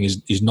correction thing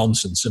is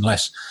nonsense,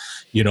 unless,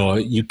 you know,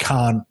 you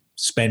can't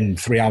spend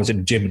 3 hours in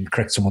the gym and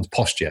correct someone's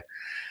posture.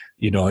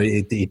 You know,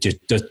 it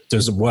just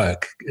doesn't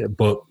work.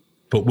 But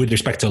with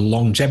respect to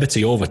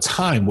longevity over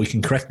time, we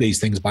can correct these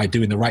things by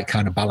doing the right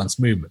kind of balanced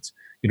movements.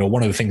 You know,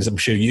 one of the things I'm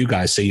sure you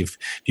guys see, if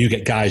you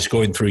get guys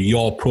going through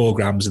your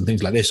programs and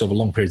things like this over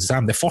long periods of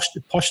time, their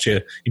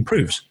posture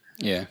improves.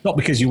 Yeah. Not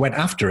because you went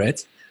after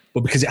it,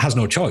 but because it has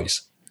no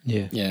choice.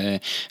 Yeah.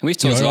 And we've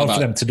talked a lot about for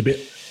them to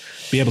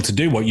be able to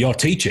do what you're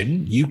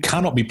teaching. You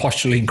cannot be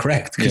posturally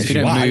incorrect, because if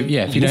you don't move,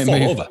 if you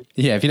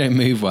don't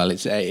move well,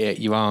 it's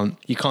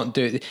you can't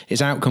do it.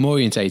 It's outcome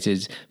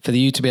orientated. For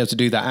you to be able to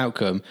do that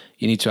outcome,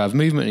 you need to have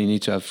movement and you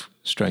need to have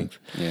strength.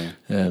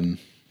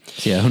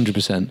 Yeah,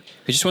 100%.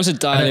 We just wanted to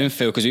dial in,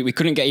 Phil, because we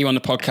couldn't get you on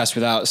the podcast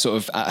without sort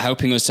of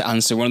helping us to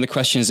answer one of the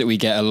questions that we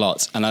get a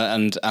lot.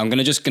 And I'm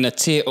going to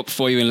tee it up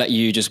for you and let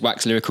you just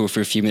wax lyrical for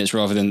a few minutes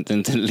rather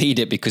than lead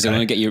it, because I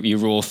want to get your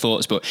raw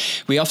thoughts. But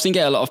we often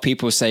get a lot of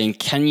people saying,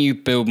 can you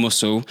build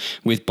muscle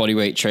with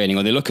bodyweight training?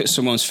 Or they look at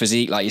someone's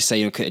physique, like you say,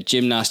 you look at a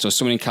gymnast or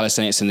someone in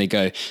calisthenics and they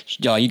go,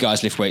 yeah, you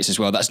guys lift weights as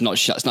well. That's not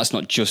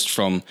just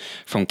from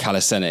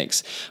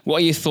calisthenics. What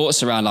are your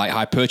thoughts around like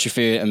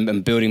hypertrophy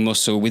and building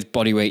muscle with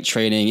bodyweight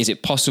training? Is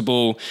it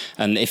possible?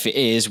 And if it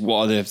is,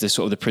 what are the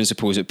sort of the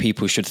principles that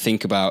people should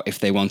think about if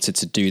they wanted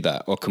to do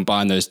that or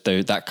combine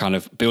that kind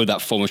of build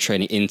that form of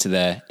training into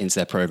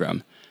their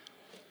program?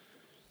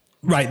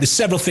 Right. There's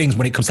several things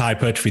when it comes to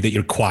hypertrophy that you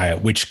require,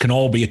 which can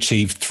all be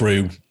achieved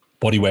through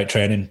bodyweight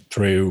training,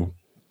 through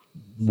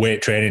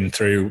weight training,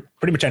 through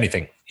pretty much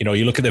anything. You know,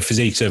 you look at the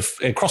physiques of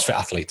CrossFit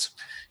athletes.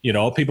 You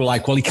know, people are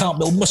like, well, you can't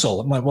build muscle.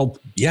 I'm like, well,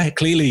 yeah,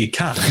 clearly you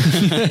can.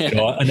 You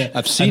know, and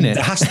I've seen it.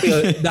 There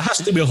has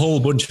to be a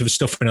whole bunch of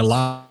stuff in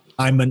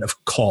alignment,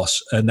 of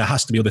course, and there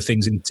has to be other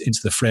things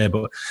into the fray.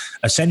 But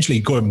essentially,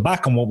 going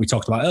back on what we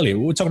talked about earlier,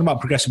 we were talking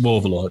about progressive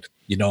overload.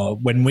 You know,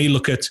 when we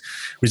look at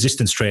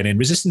resistance training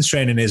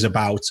is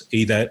about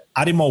either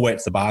adding more weight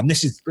to the bar, and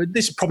this is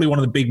probably one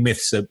of the big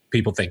myths that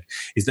people think,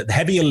 is that the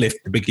heavier you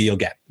lift, the bigger you'll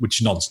get,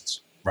 which is nonsense,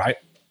 right?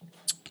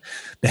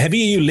 The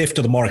heavier you lift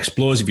or the more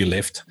explosive you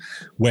lift,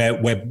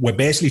 we're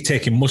basically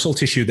taking muscle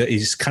tissue that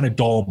is kind of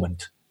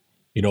dormant.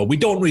 You know, we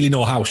don't really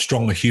know how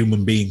strong a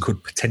human being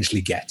could potentially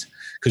get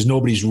because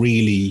nobody's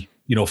really,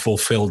 you know,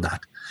 fulfilled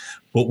that.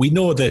 But we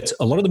know that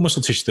a lot of the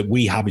muscle tissue that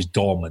we have is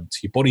dormant.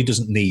 Your body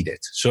doesn't need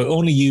it. So it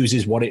only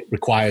uses what it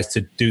requires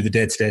to do the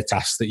day-to-day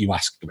tasks that you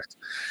ask of it.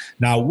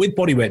 Now, with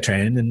bodyweight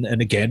training,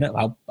 and again,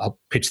 I'll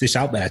pitch this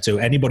out there to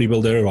any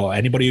bodybuilder or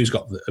anybody who's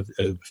got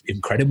an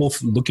incredible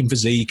looking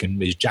physique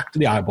and is jacked to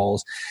the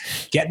eyeballs,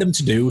 get them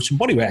to do some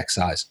bodyweight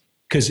exercise.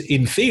 Because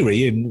in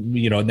theory, and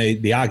you know,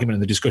 the argument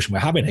and the discussion we're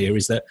having here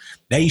is that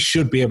they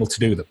should be able to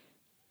do them.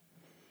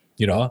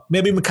 You know,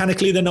 maybe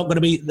mechanically they're not going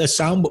to be the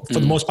sound, but for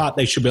the most part,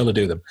 they should be able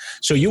to do them.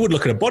 So you would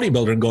look at a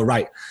bodybuilder and go,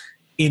 right,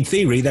 in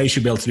theory, they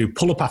should be able to do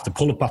pull-up after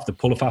pull-up after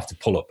pull-up after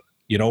pull-up.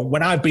 You know,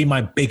 when I've been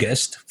my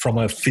biggest from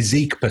a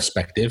physique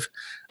perspective,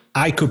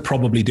 I could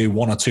probably do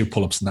 1 or 2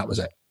 pull-ups and that was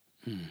it.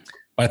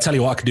 But I tell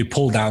you what, I could do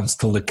pull-downs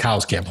till the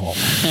cows came home.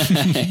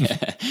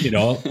 You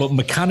know, but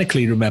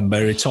mechanically,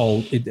 remember, it's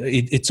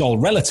all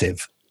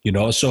relative. You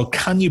know, so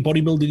can you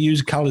bodybuilder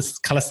use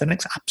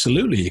calisthenics?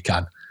 Absolutely, you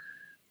can.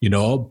 You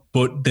know,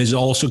 but there's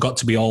also got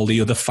to be all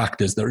the other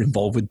factors that are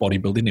involved with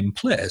bodybuilding in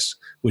place,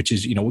 which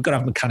is, you know, we've got to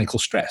have mechanical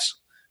stress,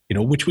 you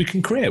know, which we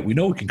can create. We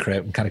know we can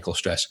create mechanical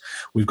stress.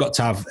 We've got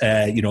to have,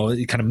 you know,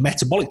 kind of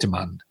metabolic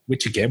demand,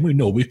 which again, we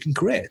know we can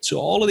create. So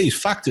all of these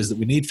factors that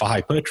we need for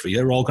hypertrophy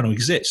are all going to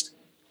exist.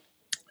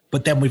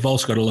 But then we've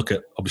also got to look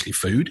at, obviously,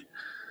 food.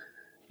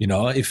 You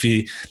know, if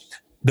you,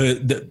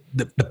 the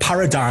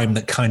paradigm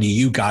that kind of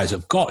you guys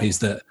have got is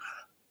that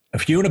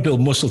if you want to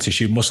build muscle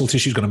tissue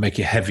is going to make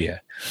you heavier.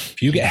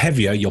 If you get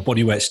heavier, your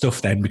body weight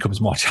stuff then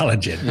becomes more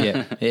challenging.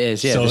 Yeah, it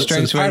is. Yeah, so, the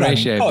strength weight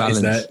ratio balance.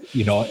 That,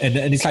 you know, and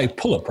it's like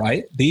pull-up,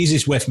 right? The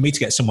easiest way for me to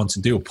get someone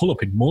to do a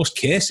pull-up in most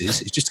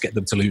cases is just to get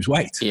them to lose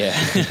weight. Yeah.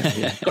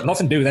 It's got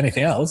nothing to do with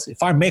anything else.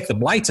 If I make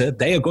them lighter,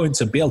 they are going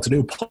to be able to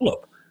do a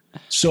pull-up.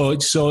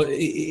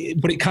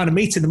 But it kind of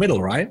meets in the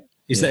middle, right?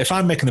 Is that if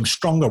I'm making them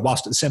stronger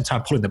whilst at the same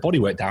time pulling their body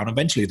weight down,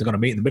 eventually they're going to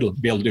meet in the middle and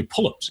be able to do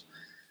pull-ups.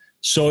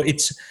 So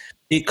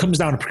it comes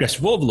down to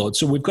progressive overload.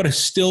 So we've got to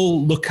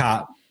still look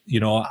at, you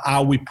know,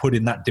 are we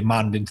putting that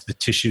demand into the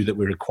tissue that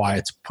we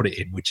require to put it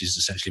in, which is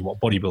essentially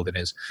what bodybuilding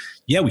is.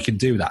 Yeah, we can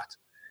do that.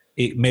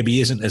 It maybe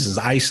isn't as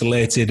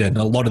isolated, and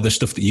a lot of the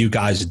stuff that you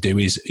guys do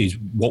is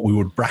what we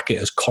would bracket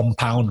as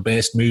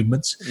compound-based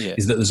movements,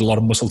 is that there's a lot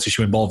of muscle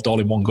tissue involved all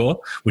in one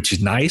go, which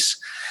is nice.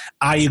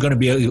 Are you going to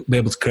be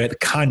able to create the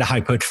kind of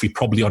hypertrophy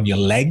probably on your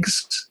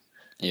legs?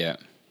 Yeah.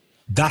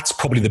 That's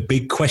probably the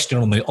big question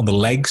on the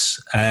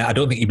legs. I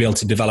don't think you'll be able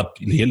to develop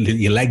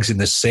your legs in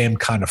the same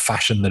kind of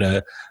fashion that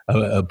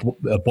a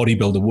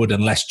bodybuilder would,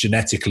 unless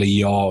genetically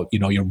you're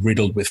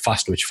riddled with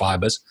fast twitch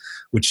fibers,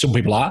 which some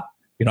people are.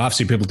 You know, I've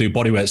seen people do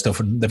bodyweight stuff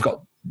and they've got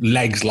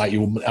legs like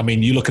you. I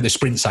mean, you look at the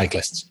sprint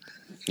cyclists.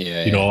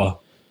 Yeah. You know,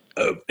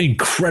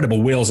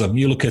 incredible wheels.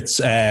 You look at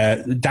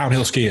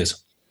downhill skiers,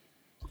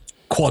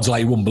 quads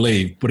like you wouldn't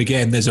believe. But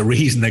again, there's a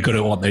reason they're good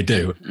at what they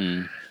do,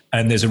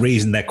 and there's a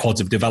reason their quads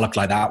have developed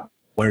like that.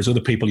 Whereas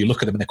other people, you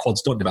look at them and their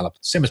quads don't develop.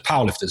 Same as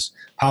powerlifters.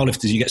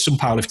 Powerlifters, you get some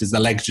powerlifters,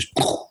 their legs just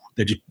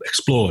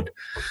explode.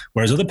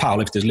 Whereas other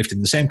powerlifters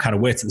lifting the same kind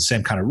of weight at the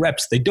same kind of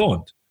reps, they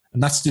don't.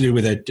 And that's to do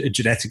with a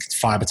genetic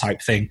fiber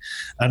type thing.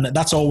 And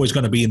that's always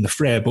going to be in the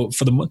fray. But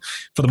for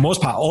the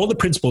most part, all of the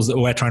principles that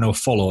we're trying to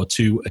follow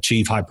to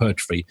achieve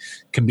hypertrophy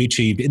can be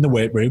achieved in the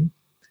weight room,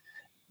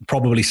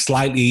 probably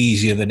slightly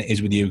easier than it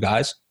is with you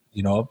guys,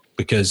 you know,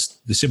 because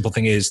the simple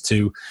thing is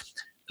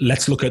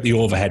let's look at the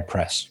overhead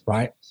press,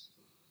 right?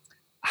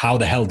 How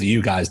the hell do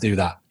you guys do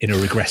that in a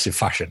regressive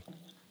fashion?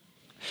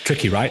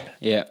 Tricky, right?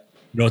 Yeah.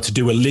 to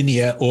do a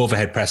linear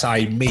overhead press,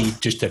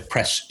 just to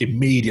press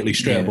immediately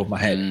straight above my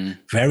head.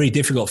 Very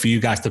difficult for you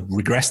guys to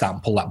regress that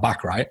and pull that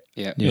back, right?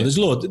 Yeah.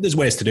 There's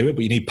ways to do it,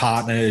 but you need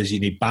partners, you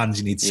need bands,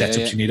 you need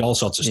setups, you need all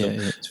sorts of stuff.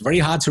 It's very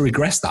hard to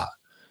regress that.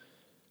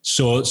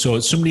 So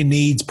somebody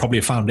needs probably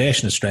a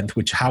foundation of strength,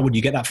 which how would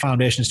you get that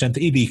foundation of strength?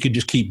 Either you can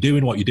just keep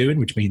doing what you're doing,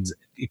 which means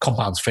it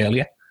compounds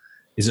failure.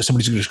 Is that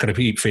somebody's just going to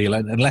keep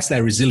failing? Unless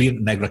they're resilient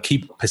and they're going to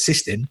keep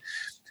persisting,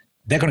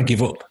 they're going to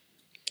give up.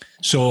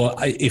 So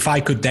if I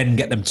could then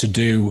get them to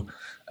do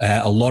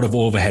a lot of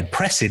overhead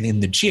pressing in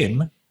the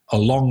gym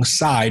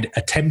alongside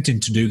attempting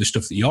to do the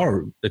stuff that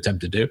you're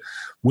attempting to do,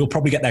 we'll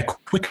probably get there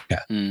quicker.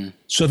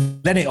 So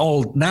then it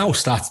all now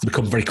starts to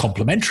become very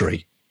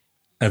complementary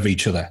of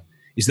each other.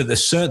 Is that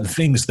there's certain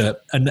things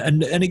that,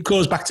 and it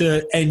goes back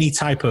to any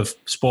type of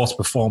sports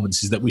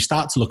performance, is that we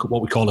start to look at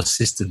what we call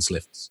assistance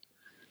lifts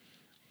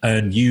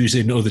and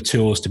using other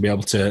tools to be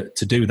able to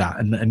do that.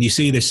 And you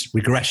see this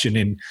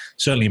regression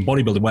certainly in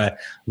bodybuilding, where a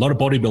lot of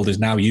bodybuilders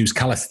now use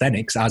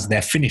calisthenics as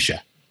their finisher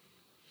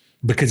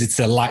because it's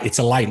a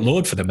light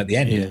load for them at the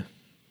end. Yeah.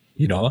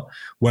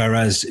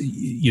 Whereas,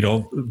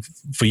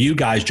 for you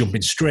guys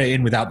jumping straight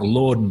in without the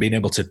load and being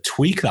able to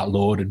tweak that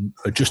load and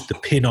adjust the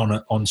pin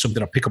on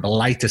something or pick up a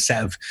lighter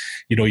set of,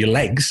 your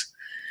legs,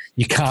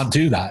 you can't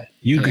do that.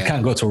 You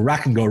can't go to a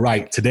rack and go,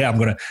 right, today I'm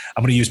going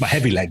to use my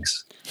heavy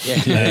legs.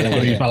 I'm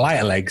going to use my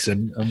lighter legs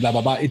and blah,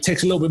 blah, blah. It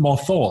takes a little bit more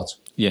thought.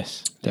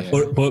 Yes,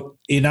 definitely. But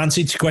in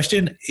answer to your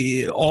question,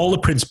 all the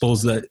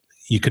principles that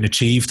you can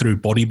achieve through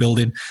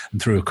bodybuilding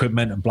and through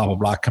equipment and blah, blah,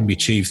 blah can be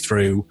achieved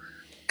through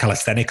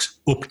calisthenics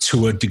up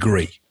to a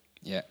degree.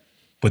 Yeah.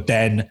 But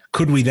then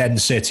could we then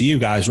say to you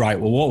guys, right,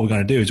 well, what we're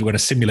going to do is we're going to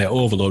simulate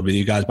overload with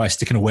you guys by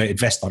sticking a weighted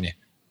vest on you.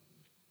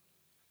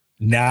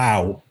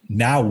 Now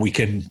we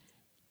can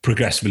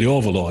progressively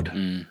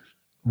overload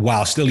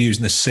while still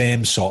using the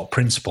same sort of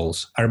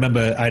principles. I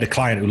remember I had a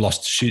client who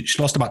she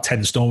lost about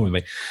 10 stone with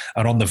me.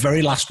 And on the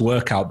very last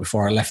workout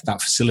before I left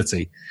that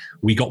facility,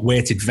 we got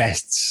weighted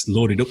vests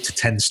loaded up to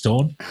 10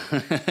 stone.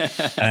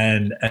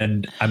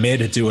 and I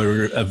made her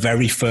do a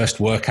very first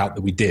workout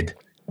that we did,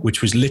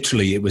 which was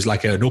literally, it was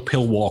like an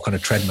uphill walk on a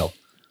treadmill.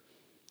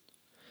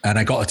 And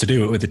I got her to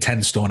do it with the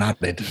 10 stone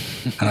added.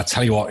 And I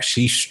tell you what,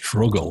 she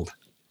struggled.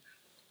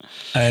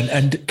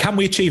 And can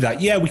we achieve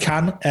that? Yeah, we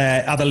can.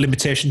 Are there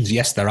limitations?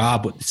 Yes, there are,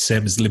 but the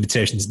same as the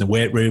limitations in the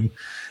weight room.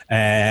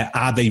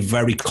 Are they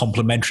very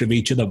complementary of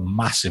each other?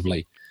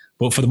 Massively.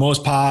 But for the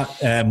most part,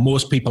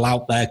 most people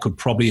out there could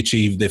probably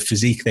achieve the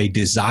physique they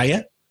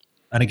desire.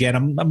 And again,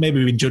 I'm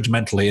maybe being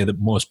judgmental here that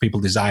most people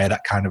desire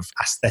that kind of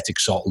aesthetic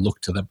sort of look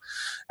to them.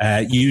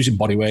 Using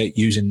body weight,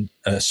 using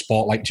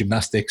sport like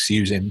gymnastics,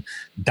 using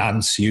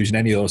dance, using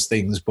any of those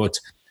things, but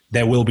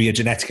there will be a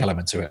genetic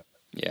element to it.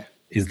 Yeah.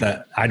 Is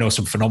that I know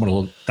some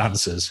phenomenal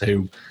dancers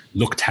who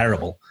look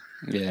terrible.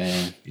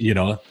 Yeah.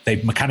 They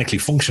mechanically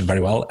function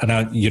very well. And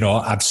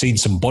I've seen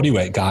some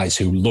bodyweight guys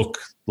who look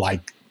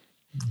like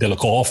they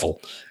look awful,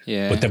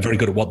 but they're very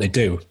good at what they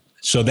do.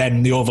 So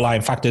then the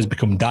overlying factors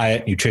become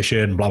diet,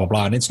 nutrition, blah, blah,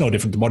 blah. And it's no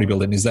different to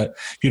bodybuilding, is that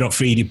if you don't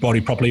feed your body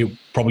properly,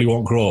 probably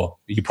won't grow.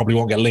 You probably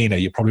won't get leaner.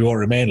 You probably won't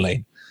remain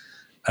lean.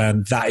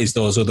 And that is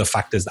those other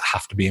factors that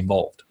have to be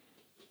involved.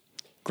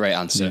 Great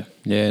answer.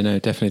 Yeah, no,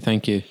 definitely.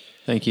 Thank you.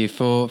 Thank you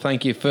for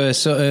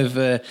sort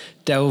of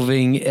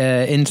delving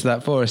into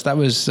that for us. That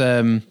was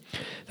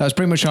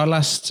pretty much our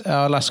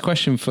last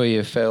question for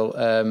you, Phil.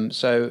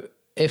 So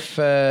if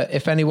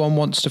anyone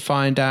wants to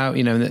find out,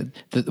 from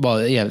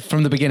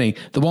the beginning,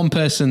 the one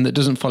person that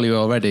doesn't follow you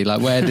already,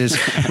 like where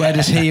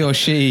does he or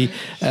she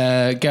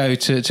go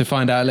to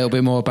find out a little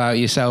bit more about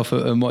yourself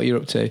and what you're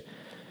up to?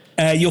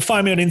 You'll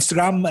find me on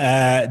Instagram,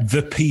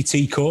 the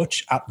PT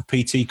Coach, at the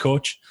PT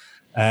Coach.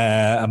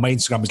 And my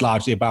Instagram is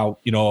largely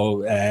about,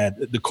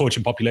 the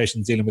coaching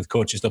populations, dealing with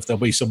coaching stuff. There'll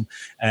be some,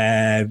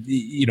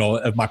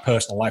 of my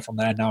personal life on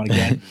there now and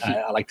again.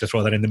 I like to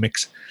throw that in the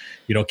mix,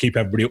 keep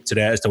everybody up to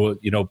date as to,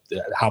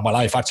 how my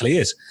life actually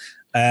is.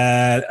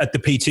 At the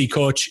PT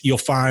Coach, you'll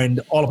find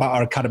all about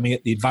our academy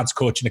at the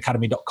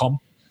advancedcoachingacademy.com.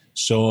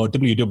 So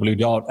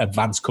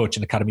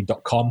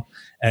www.advancedcoachingacademy.com.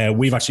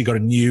 We've actually got a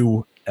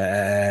new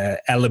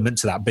element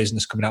to that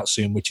business coming out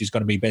soon, which is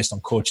going to be based on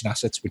coaching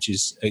assets, which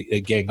is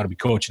again going to be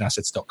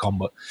coachingassets.com,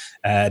 but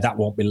that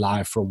won't be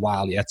live for a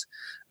while yet.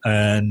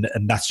 And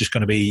that's just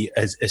going to be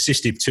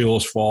assistive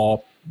tools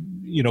for,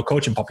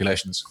 coaching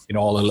populations,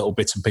 all the little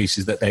bits and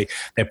pieces that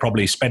they're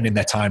probably spending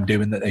their time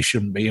doing that they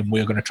shouldn't be. And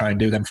we're going to try and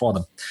do them for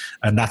them.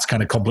 And that's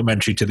kind of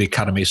complementary to the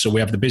academy. So we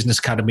have the business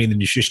academy, the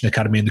nutrition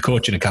academy, and the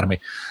coaching academy.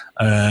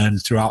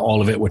 And throughout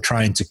all of it, we're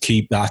trying to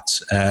keep that,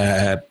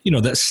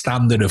 that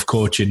standard of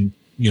coaching,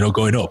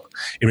 going up,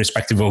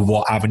 irrespective of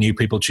what avenue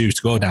people choose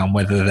to go down,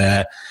 whether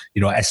they're,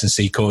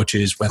 S&C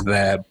coaches, whether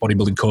they're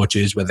bodybuilding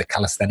coaches, whether they're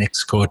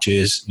calisthenics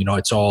coaches,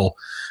 it's all,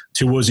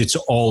 to us, it's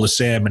all the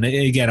same. And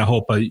again, I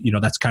hope,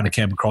 that's kind of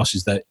came across,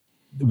 is that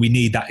we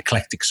need that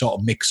eclectic sort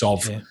of mix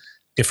of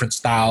different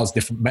styles,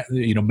 different,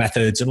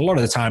 methods. And a lot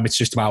of the time it's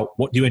just about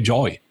what do you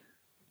enjoy?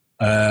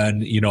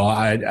 And,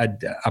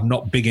 I'm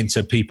not big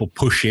into people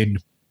pushing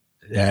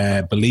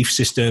belief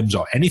systems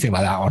or anything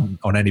like that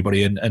on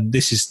anybody. And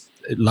this is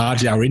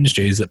largely our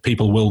industry, is that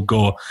people will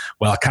go,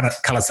 well,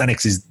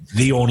 calisthenics is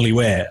the only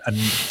way. And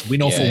we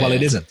know full well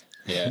it isn't.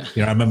 Yeah.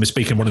 I remember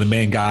speaking to one of the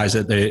main guys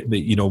at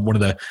one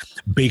of the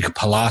big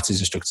Pilates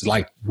instructors,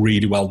 like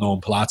really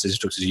well-known Pilates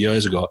instructors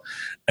years ago.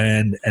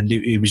 And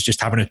he was just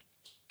having a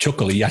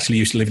chuckle. He actually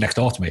used to live next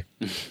door to me.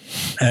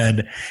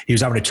 And he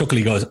was having a chuckle.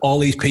 He goes, all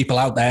these people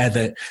out there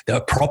that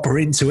are proper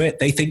into it,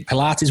 they think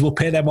Pilates will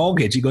pay their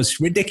mortgage. He goes, it's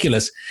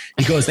ridiculous.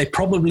 He goes,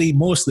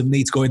 most of them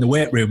need to go in the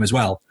weight room as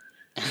well.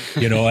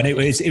 And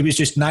it was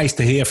just nice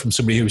to hear from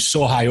somebody who's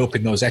so high up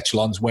in those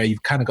echelons, where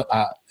you've kind of got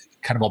that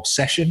kind of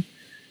obsession.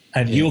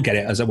 And you'll get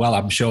it as well,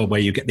 I'm sure, where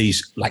you get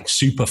these like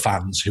super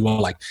fans who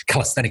are like,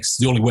 calisthenics is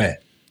the only way.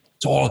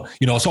 It's all,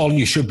 it's all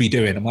you should be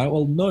doing. I'm like,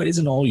 well, no, it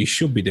isn't all you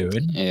should be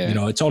doing.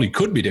 Yeah. It's all you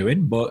could be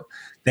doing, but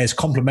there's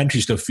complementary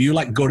stuff. If you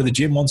like go to the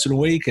gym once in a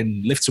week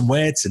and lift some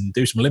weights and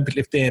do some Olympic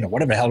lifting or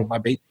whatever the hell it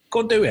might be,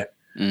 go and do it.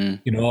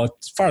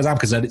 As far as I'm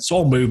concerned, it's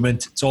all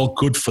movement. It's all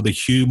good for the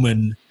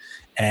human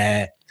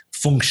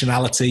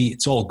functionality.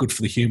 It's all good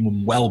for the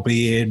human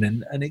well-being,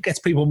 and it gets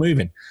people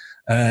moving.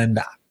 And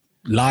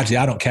largely,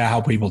 I don't care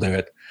how people do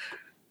it.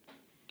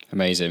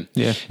 Amazing.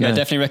 Yeah. I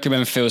definitely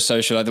recommend Phil's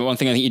social. Like, the one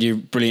thing I think you do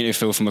brilliantly,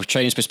 Phil, from a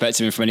trainer's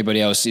perspective and from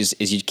anybody else, is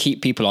you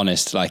keep people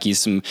honest. Like, he's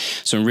some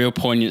real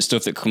poignant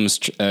stuff that comes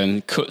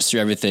cuts through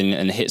everything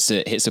and hits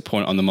a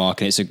point on the mark.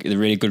 And it's a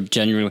really good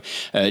general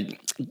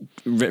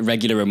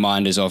regular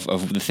reminders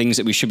of the things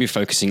that we should be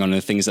focusing on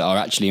and the things that are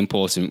actually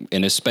important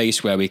in a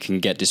space where we can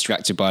get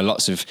distracted by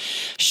lots of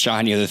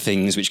shiny other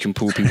things which can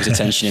pull people's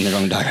attention in the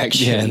wrong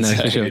direction.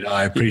 Sure.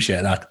 I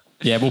appreciate that.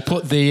 Yeah, we'll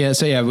put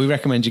we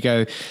recommend you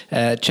go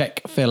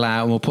check Phil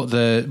out, and we'll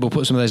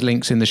put some of those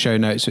links in the show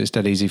notes, so it's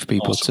dead easy for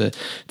people to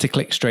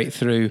click straight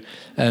through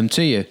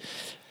to you.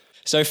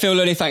 So Phil,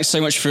 Learney, thanks so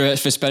much for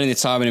spending the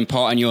time and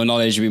imparting your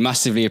knowledge. We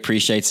massively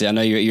appreciate it. I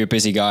know you're a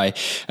busy guy,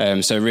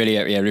 so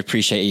really, we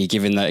appreciate you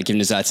giving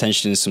us that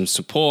attention and some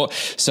support.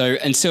 So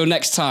until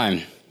next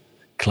time,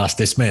 class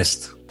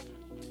dismissed.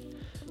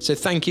 So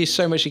thank you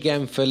so much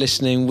again for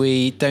listening.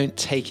 We don't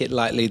take it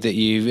lightly that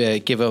you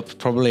give up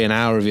probably an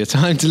hour of your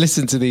time to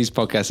listen to these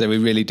podcasts, so we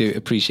really do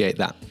appreciate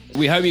that.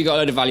 We hope you got a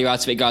load of value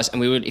out of it, guys,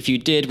 and if you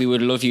did, we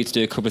would love you to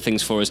do a couple of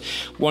things for us.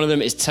 One of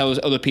them is tell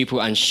other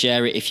people and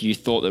share it if you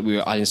thought that we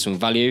were adding some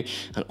value.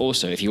 And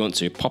also, if you want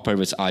to, pop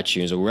over to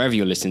iTunes or wherever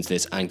you're listening to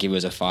this and give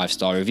us a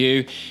 5-star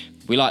review.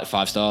 We like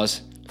 5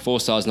 stars. 4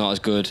 stars not as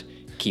good.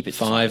 Keep it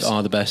 5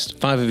 are the best.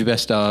 5 of your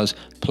best stars,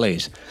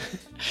 please.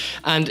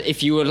 And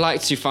if you would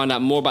like to find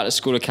out more about the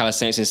School of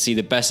Calisthenics and see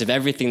the best of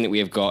everything that we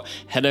have got,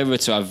 head over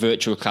to our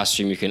virtual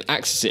classroom. You can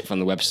access it from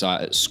the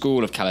website at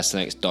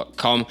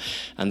schoolofcalisthenics.com.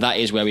 And that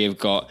is where we have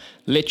got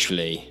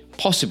literally,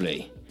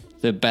 possibly,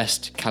 the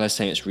best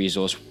calisthenics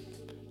resource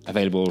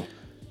available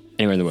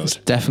anywhere in the world. It's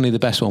definitely the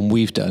best one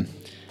we've done.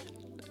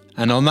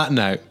 And on that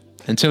note,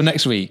 until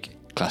next week,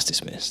 class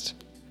dismissed.